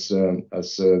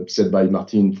said by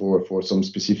Martine, for some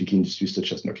specific industries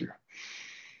such as nuclear.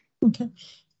 Okay.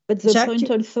 But the Jacques,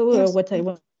 point also, yes. What I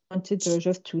wanted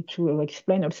just to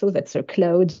explain also, that the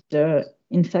cloud,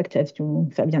 in fact, as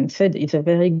Fabien said, is a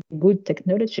very good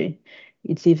technology.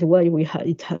 It is why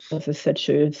it has such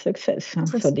a success.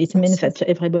 So it means that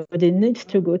everybody needs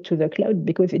to go to the cloud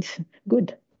because it's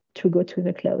good to go to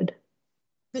the cloud.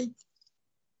 Great.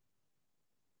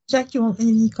 Jacques, you want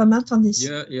any comment on this?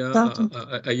 Yeah,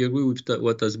 I agree with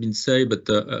what has been said, but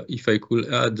if I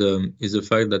could add, is the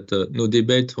fact that no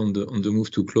debate on the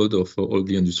move to cloud of all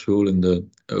the industrial and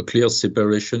a clear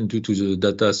separation due to the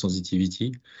data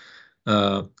sensitivity.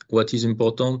 What is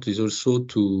important is also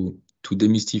to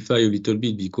demystify a little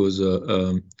bit, because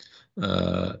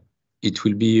it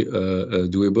will be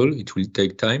doable. It will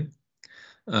take time.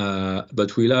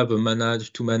 But we'll have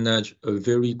to manage a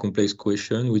very complex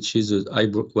question, which is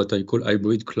what I call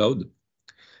hybrid cloud,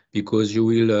 because you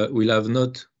will have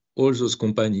not all those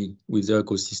companies with their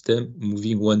ecosystem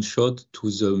moving one shot to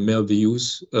the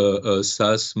Merveillous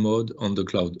SaaS mode on the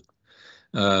cloud.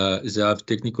 They have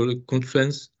technical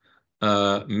constraints,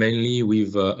 mainly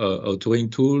with authoring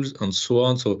tools and so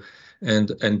on. So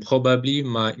and probably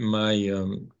my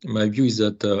view is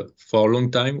that for a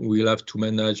long time we'll have to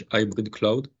manage hybrid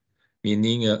cloud,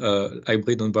 meaning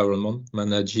hybrid environment,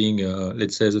 managing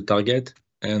let's say the target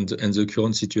and the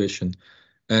current situation,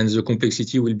 and the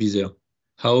complexity will be there.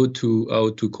 How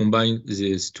to combine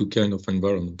these two kind of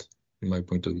environment. in my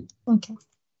point of view. Okay.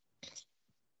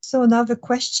 So another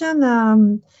question.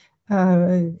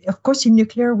 Of course, in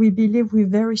nuclear, we believe we're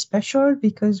very special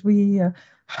because we are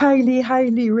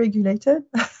highly regulated.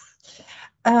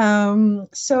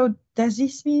 So does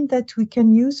this mean that we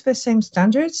can use the same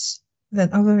standards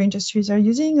that other industries are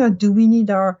using, or do we need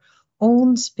our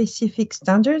own specific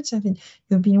standards? I mean,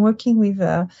 you've been working with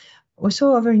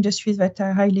also other industries that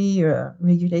are highly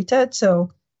regulated.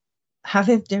 So have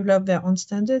they developed their own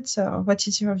standards? What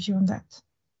is your view on that?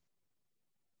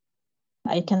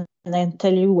 I can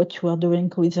tell you what you are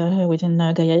doing within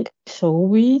Gaia-X. So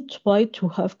we try to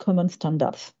have common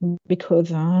standards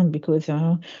because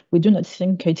we do not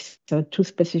think it's too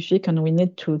specific, and we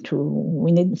need to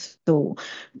so,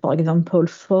 for example,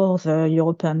 for the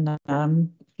European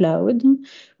cloud,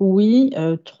 we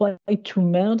try to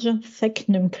merge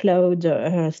Secnum Cloud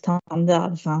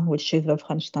standards, which is the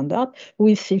French standard,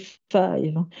 with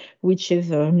C5, which is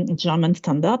a German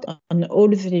standard, and all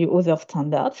the other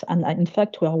standards. And in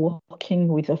fact, we are working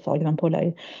with, for example,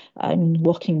 I'm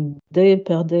working day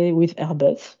per day with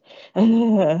Airbus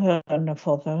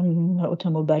for the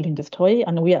automobile industry,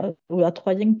 and we are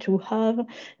trying to have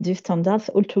these standards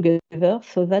all together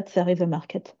so that there is a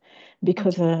market.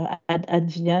 Because at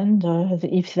the end,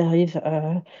 if there is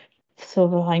a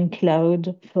sovereign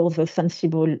cloud for the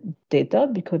sensible data,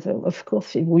 because of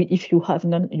course, if you have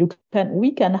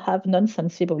we can have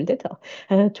non-sensible data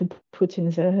to put in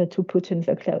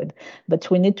the cloud, but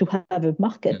we need to have a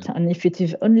market, and if it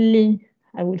is only,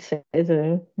 I will say,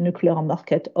 the nuclear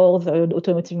market or the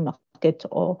automotive market,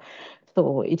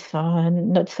 so it's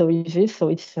not so easy. So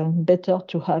it's better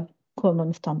to have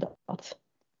common standards.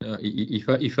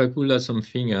 If I could add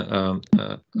something,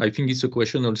 I think it's a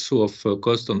question also of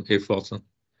cost and effort,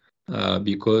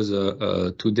 because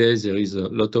today there is a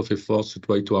lot of efforts to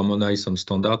try to harmonize some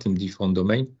standard in different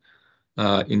domains.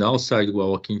 In our side, we are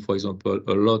working, for example,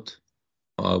 a lot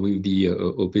with the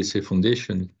OPC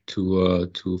Foundation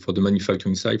for the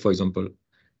manufacturing side, for example,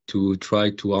 to try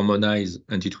to harmonize,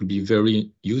 and it will be very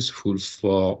useful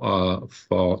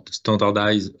for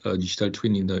standardized digital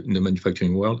twin in the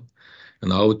manufacturing world,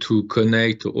 and how to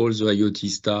connect all the IoT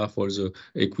stuff, all the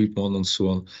equipment, and so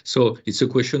on. So it's a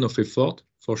question of effort.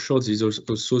 For sure, there's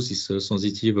also this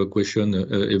sensitive question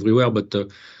everywhere, but to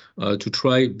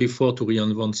try before to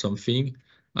reinvent something,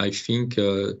 I think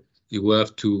you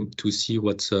have to see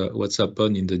what's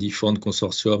happened in the different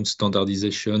consortium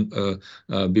standardization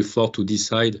before to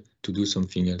decide to do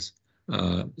something else.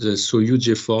 There's so huge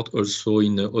effort also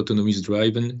in autonomous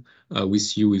driving. We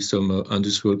see with some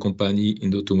industrial company in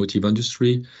the automotive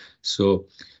industry. So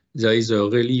there is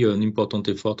really an important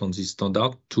effort on this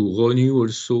standard to renew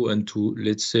also and to,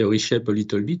 let's say, reshape a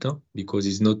little bit, because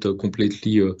it's not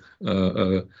completely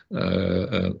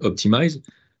optimized.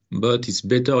 But it's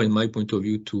better, in my point of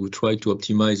view, to try to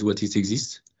optimize what it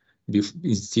exists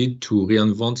instead to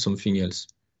reinvent something else.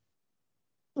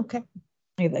 Okay.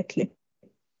 Exactly.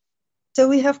 So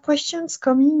we have questions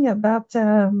coming about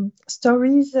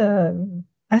stories,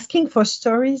 asking for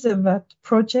stories about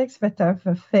projects that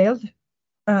have failed,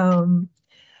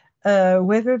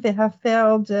 whether they have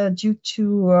failed due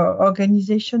to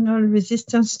organizational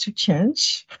resistance to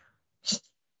change.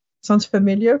 Sounds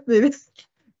familiar, maybe.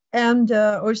 And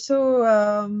also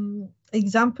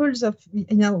examples of,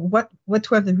 what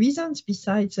were the reasons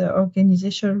besides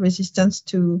organizational resistance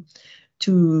to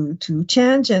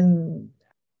change, and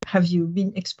have you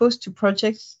been exposed to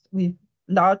projects with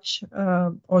large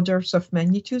orders of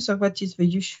magnitudes, or what is the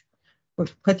use?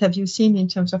 What have you seen in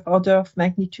terms of order of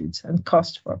magnitudes and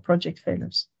cost for project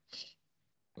failures?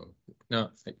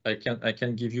 No, I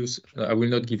can give you. I will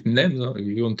not give names. If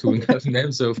you want to have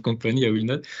names of company, I will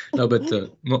not. No, but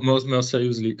more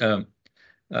seriously, to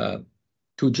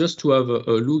have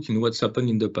a look in what's happened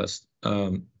in the past.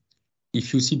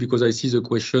 If you see, because I see the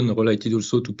question related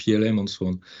also to PLM and so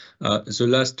on, the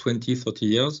last 20, 30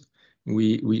 years,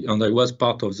 and I was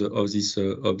part of this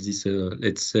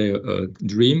let's say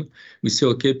dream. We say,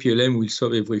 okay, PLM will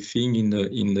solve everything in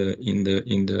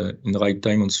the right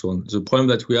time and so on. The problem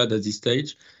that we had at this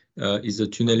stage is the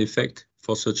tunnel effect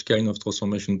for such kind of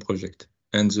transformation project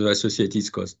and the associated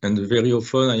cost. And very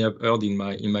often I have heard in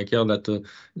my career that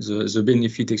the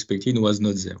benefit expected was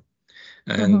not there.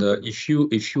 And if you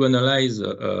analyze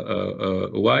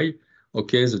why,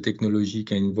 okay, the technology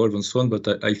can evolve and so on, but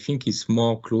I think it's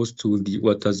more close to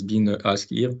what has been asked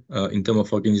here in terms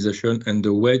of organization and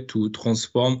the way to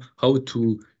transform, how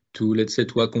to let's say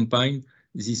to accompany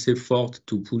this effort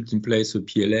to put in place a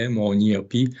PLM or an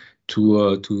ERP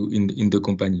in the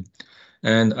company.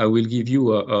 And I will give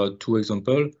you two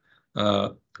examples.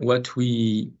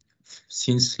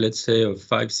 since, let's say,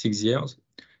 5-6 years,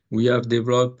 we have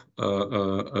developed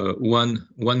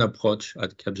one approach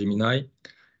at Capgemini,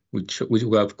 which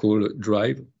we have called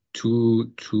Drive,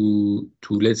 to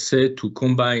let's say, to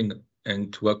combine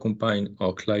and to accompany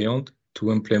our client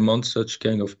to implement such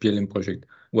kind of PLM project.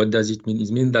 What does it mean?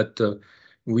 It means that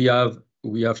we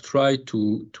have tried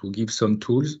to give some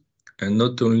tools, and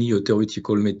not only a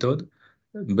theoretical method,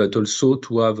 but also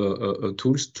to have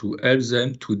tools to help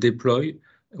them to deploy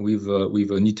with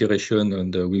an iteration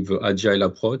and with an agile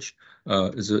approach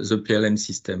the PLM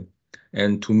system,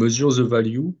 and to measure the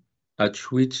value at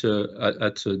which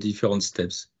at different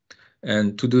steps.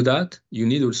 And to do that, you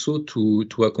need also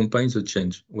to accompany the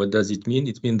change. What does it mean?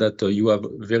 It means that you have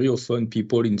very often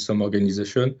people in some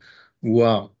organization who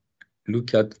are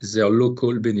look at their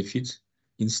local benefits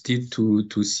instead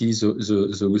to see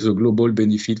the global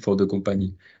benefit for the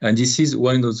company. And this is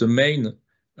one of the main,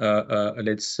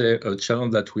 let's say, a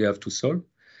challenge that we have to solve.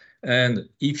 And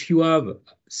if you have,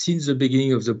 since the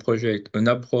beginning of the project, an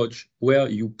approach where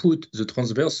you put the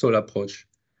transversal approach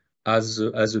as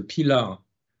a pillar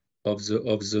of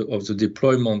the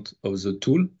deployment of the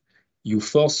tool, you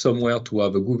force somewhere to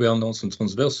have a governance and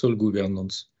transversal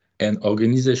governance and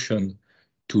organization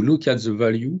to look at the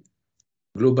value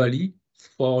globally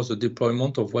for the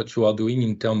deployment of what you are doing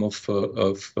in terms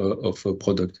of a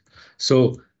product.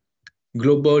 So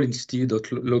global instead of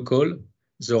local,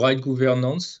 the right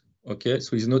governance. Okay,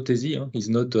 so it's not easy. Huh? It's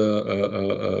not.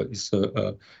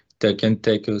 It can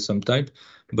take some time,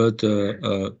 but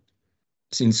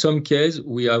in some cases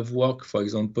we have worked, for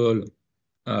example,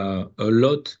 a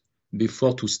lot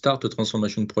before to start a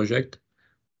transformation project.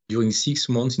 During 6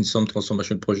 months in some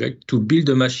transformation project to build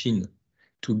a machine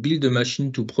to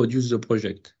produce the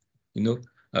project. You know,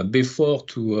 before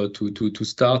to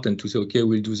start and to say, okay,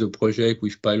 we'll do the project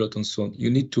with pilot and so on. You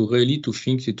need to really to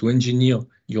think to engineer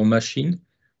your machine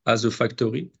as a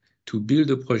factory to build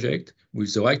a project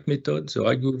with the right method, the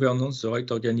right governance, the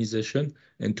right organization,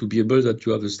 and to be able that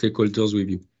you have the stakeholders with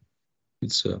you.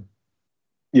 It's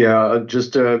yeah,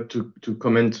 just to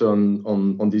comment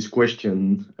on this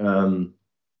question.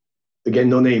 Again,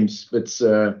 no names, but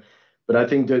I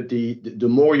think that the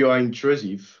more you are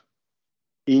intrusive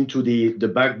into the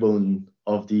backbone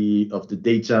of the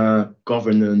data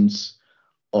governance,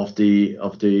 of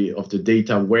the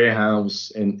data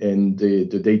warehouse and the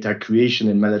data creation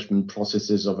and management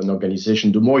processes of an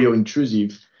organization, the more you're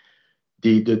intrusive,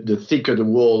 the thicker the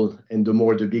wall and the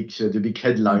more the big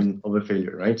headline of a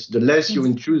failure, right? The less you're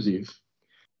intrusive,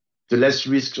 the less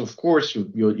risk, of course,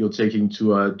 you're taking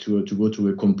to go to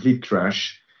a complete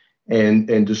crash, and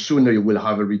the sooner you will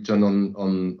have a return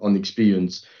on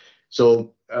experience.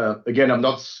 So again, I'm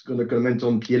not going to comment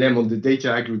on PLM on the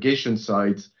data aggregation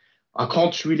side. I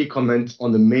can't really comment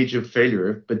on a major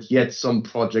failure, but yet some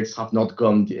projects have not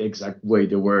gone the exact way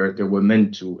they were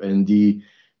meant to, and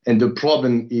the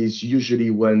problem is usually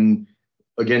when,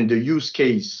 again, the use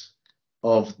case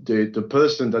of the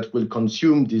person that will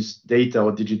consume this data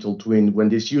or digital twin, when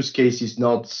this use case is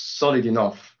not solid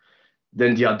enough,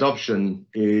 then the adoption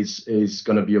is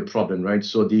going to be a problem, right?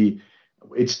 So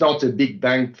it's not a big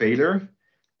bang failure,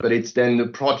 but it's then the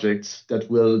project that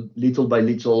will little by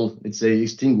little, let's say,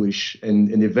 extinguish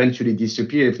and eventually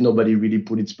disappear if nobody really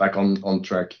put it back on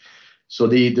track. So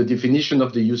the definition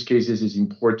of the use cases is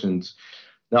important.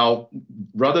 Now,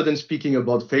 rather than speaking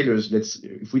about failures,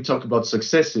 if we talk about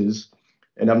successes,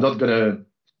 and I'm not going to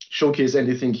showcase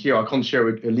anything here, I can't share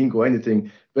a link or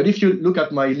anything, but if you look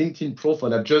at my LinkedIn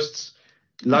profile, I just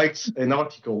liked an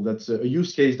article that's a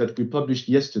use case that we published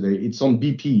yesterday. It's on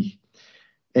BP.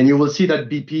 And you will see that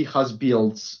BP has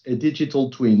built a digital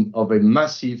twin of a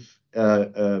massive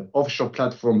offshore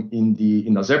platform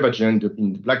in Azerbaijan,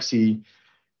 in the Black Sea.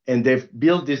 And they've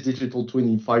built this digital twin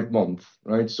in 5 months,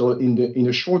 right? So in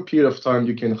a short period of time,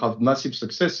 you can have massive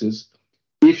successes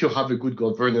if you have a good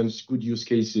governance, good use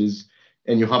cases,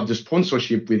 and you have the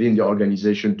sponsorship within the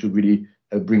organization to really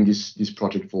bring this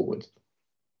project forward.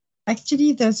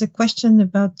 Actually, there's a question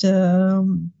about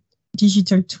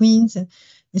digital twins.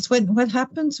 It's what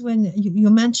happens when you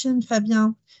mentioned,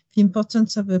 Fabien, the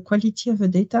importance of the quality of the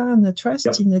data and the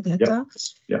trust in the data.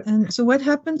 Yep. And so what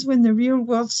happens when the real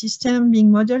world system being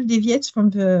modeled deviates from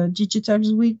the digital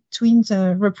twins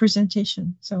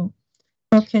representation? So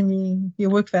how can you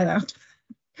work that out?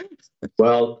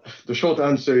 Well, the short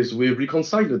answer is we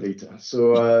reconcile the data.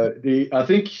 So I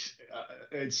think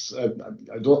it's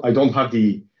I don't have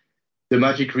the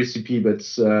magic recipe, but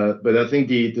I think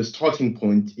the starting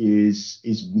point is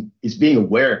being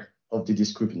aware of the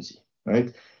discrepancy,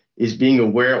 right? Is being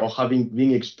aware of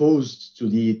being exposed to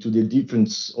the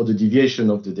difference or the deviation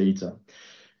of the data.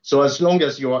 So as long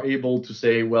as you are able to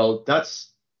say, well, that's,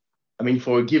 I mean,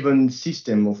 for a given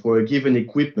system or for a given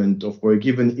equipment or for a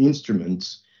given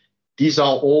instrument, these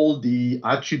are all the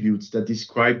attributes that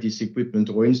describe this equipment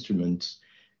or instrument,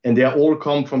 and they all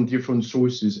come from different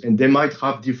sources, and they might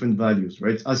have different values,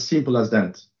 right? As simple as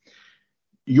that.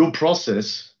 Your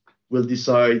process will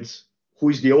decide who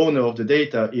is the owner of the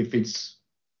data, if it's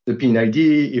the PIN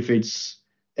ID, if it's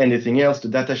anything else, the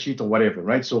data sheet or whatever,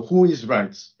 right? So who is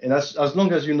right? And as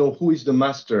long as you know who is the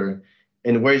master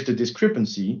and where is the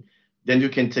discrepancy, then you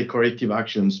can take corrective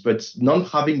actions. But not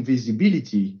having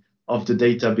visibility of the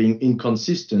data being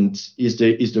inconsistent is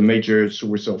the major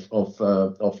source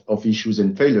of issues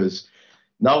and failures.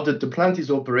 Now that the plant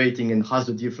is operating and has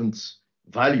a different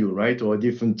value, right, or a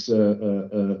different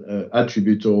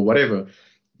attribute or whatever,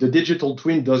 the digital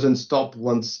twin doesn't stop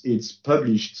once it's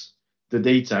published the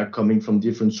data coming from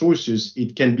different sources.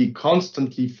 It can be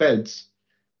constantly fed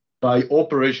by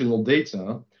operational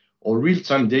data or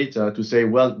real-time data to say,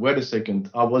 well, wait a second,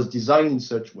 I was designed in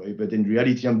such way, but in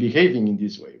reality, I'm behaving in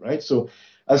this way, right? So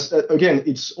as again,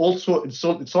 it's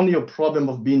only a problem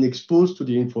of being exposed to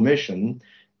the information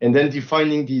and then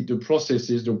defining the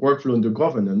processes, the workflow, and the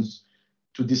governance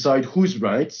to decide who's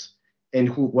right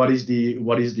and what is the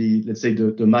let's say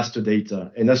the master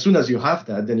data. And as soon as you have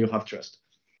that, then you have trust.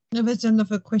 There's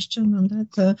another question on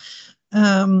that.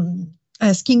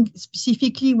 Asking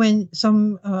specifically when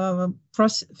some data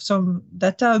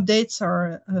updates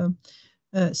are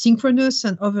synchronous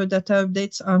and other data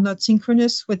updates are not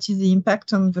synchronous, what is the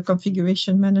impact on the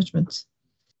configuration management?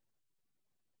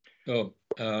 Oh,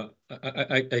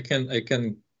 I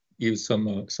can give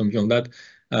some view on that.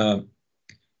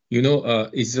 You know,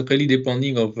 it's really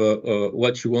depending of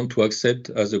what you want to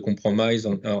accept as a compromise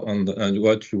and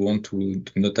what you want to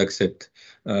not accept.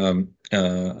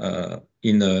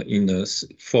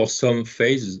 For some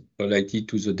phase related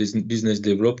to the business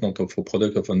development of a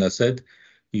product of an asset,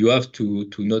 you have to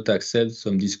not accept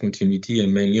some discontinuity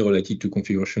and mainly related to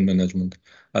configuration management.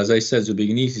 As I said at the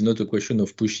beginning, it's not a question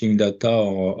of pushing data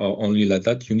or only like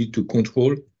that. You need to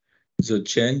control the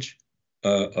change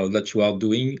that you are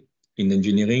doing in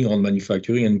engineering or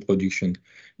manufacturing and production.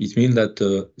 It means that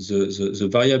the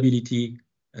variability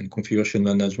and configuration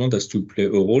management has to play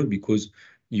a role because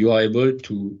you are able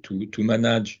to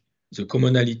manage the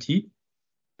commonality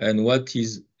and what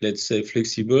is, let's say,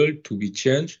 flexible to be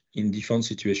changed in different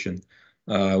situations.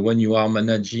 When you are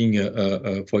managing,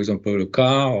 for example, a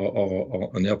car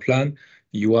or an airplane,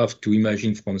 you have to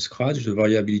imagine from scratch the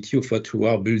variability of what you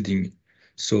are building.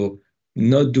 So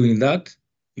not doing that,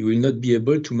 you will not be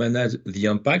able to manage the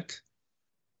impact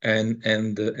and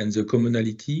the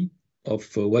commonality of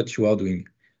what you are doing.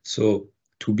 So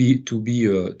to be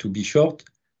short,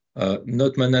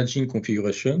 not managing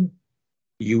configuration,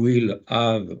 you will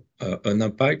have an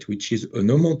impact which is an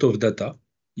amount of data.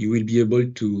 You will be able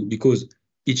to, because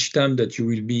each time that you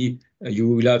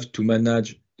will have to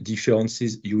manage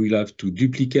differences, you will have to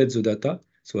duplicate the data.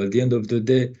 So at the end of the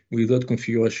day, without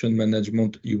configuration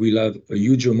management, you will have a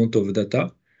huge amount of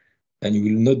data, and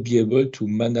you will not be able to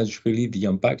manage really the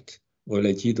impact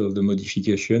related of the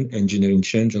modification, engineering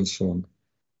change, and so on.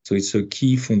 So it's a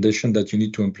key foundation that you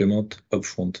need to implement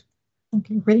upfront.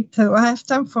 Okay, great. So I have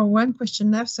time for one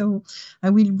question left. So I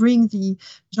will bring the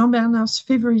Jean-Bernard's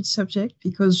favorite subject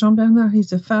because Jean-Bernard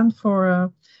is a fan for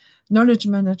knowledge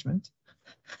management.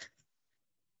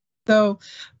 So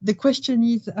the question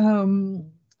is,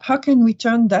 how can we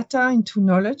turn data into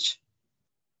knowledge?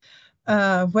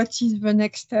 What is the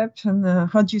next step and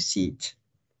how do you see it?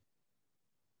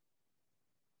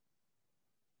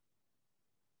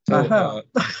 So,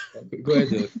 go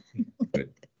ahead.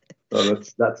 Oh,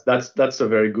 that's a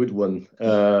very good one.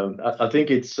 I think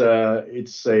it's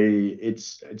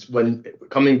when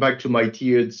coming back to my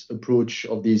tiered approach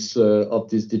of this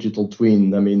digital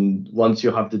twin. I mean, once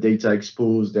you have the data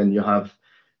exposed, then you have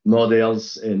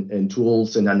models and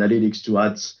tools and analytics to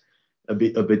add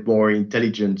a bit more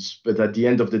intelligence. But at the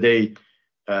end of the day,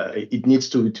 it needs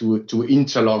to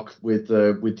interlock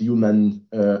with human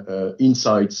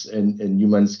insights and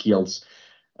human skills.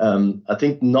 I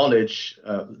think knowledge,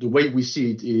 the way we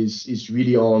see it is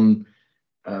really on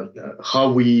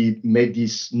how we make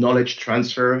this knowledge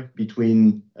transfer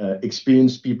between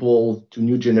experienced people to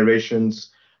new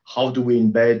generations. How do we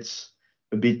embed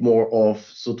a bit more of,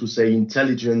 so to say,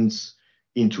 intelligence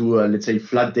into, let's say,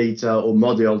 flat data or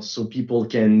models, so people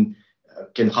can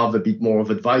have a bit more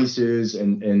of advices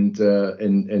and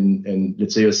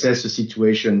let's say assess a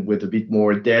situation with a bit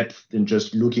more depth than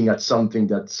just looking at something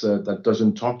that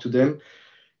doesn't talk to them.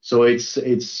 So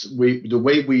the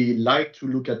way we like to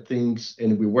look at things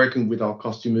and we're working with our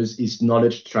customers is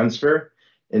knowledge transfer.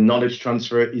 And knowledge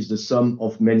transfer is the sum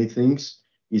of many things.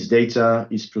 It's data,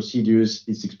 it's procedures,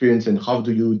 it's experience, and how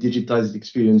do you digitize the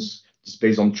experience? It's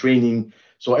based on training.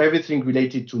 So everything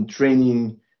related to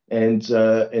training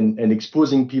and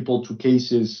exposing people to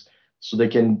cases so they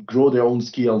can grow their own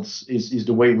skills is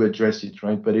the way we address it,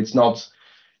 right? But it's not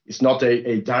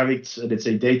a direct, let's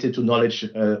say, data to knowledge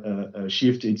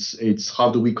shift. It's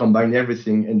how do we combine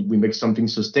everything and we make something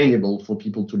sustainable for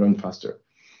people to learn faster.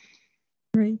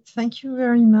 Great, thank you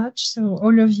very much. So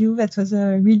all of you, that was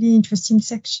a really interesting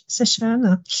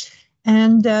session.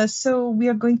 And so we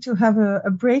are going to have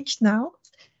a break now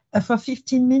for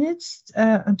 15 minutes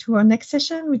until our next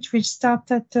session, which will start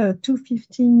at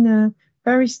 2:15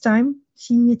 Paris time,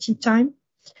 CET time.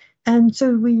 And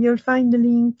so you'll find the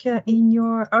link in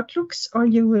your Outlooks, or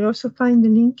you will also find the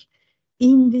link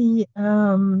in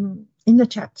the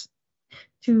chat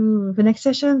to the next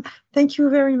session. Thank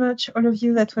you very much, all of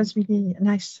you. That was really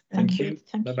nice. Thank you.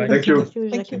 Thank Bye-bye. you. Thank you.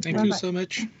 Thank you. Thank you so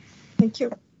much. Thank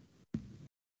you.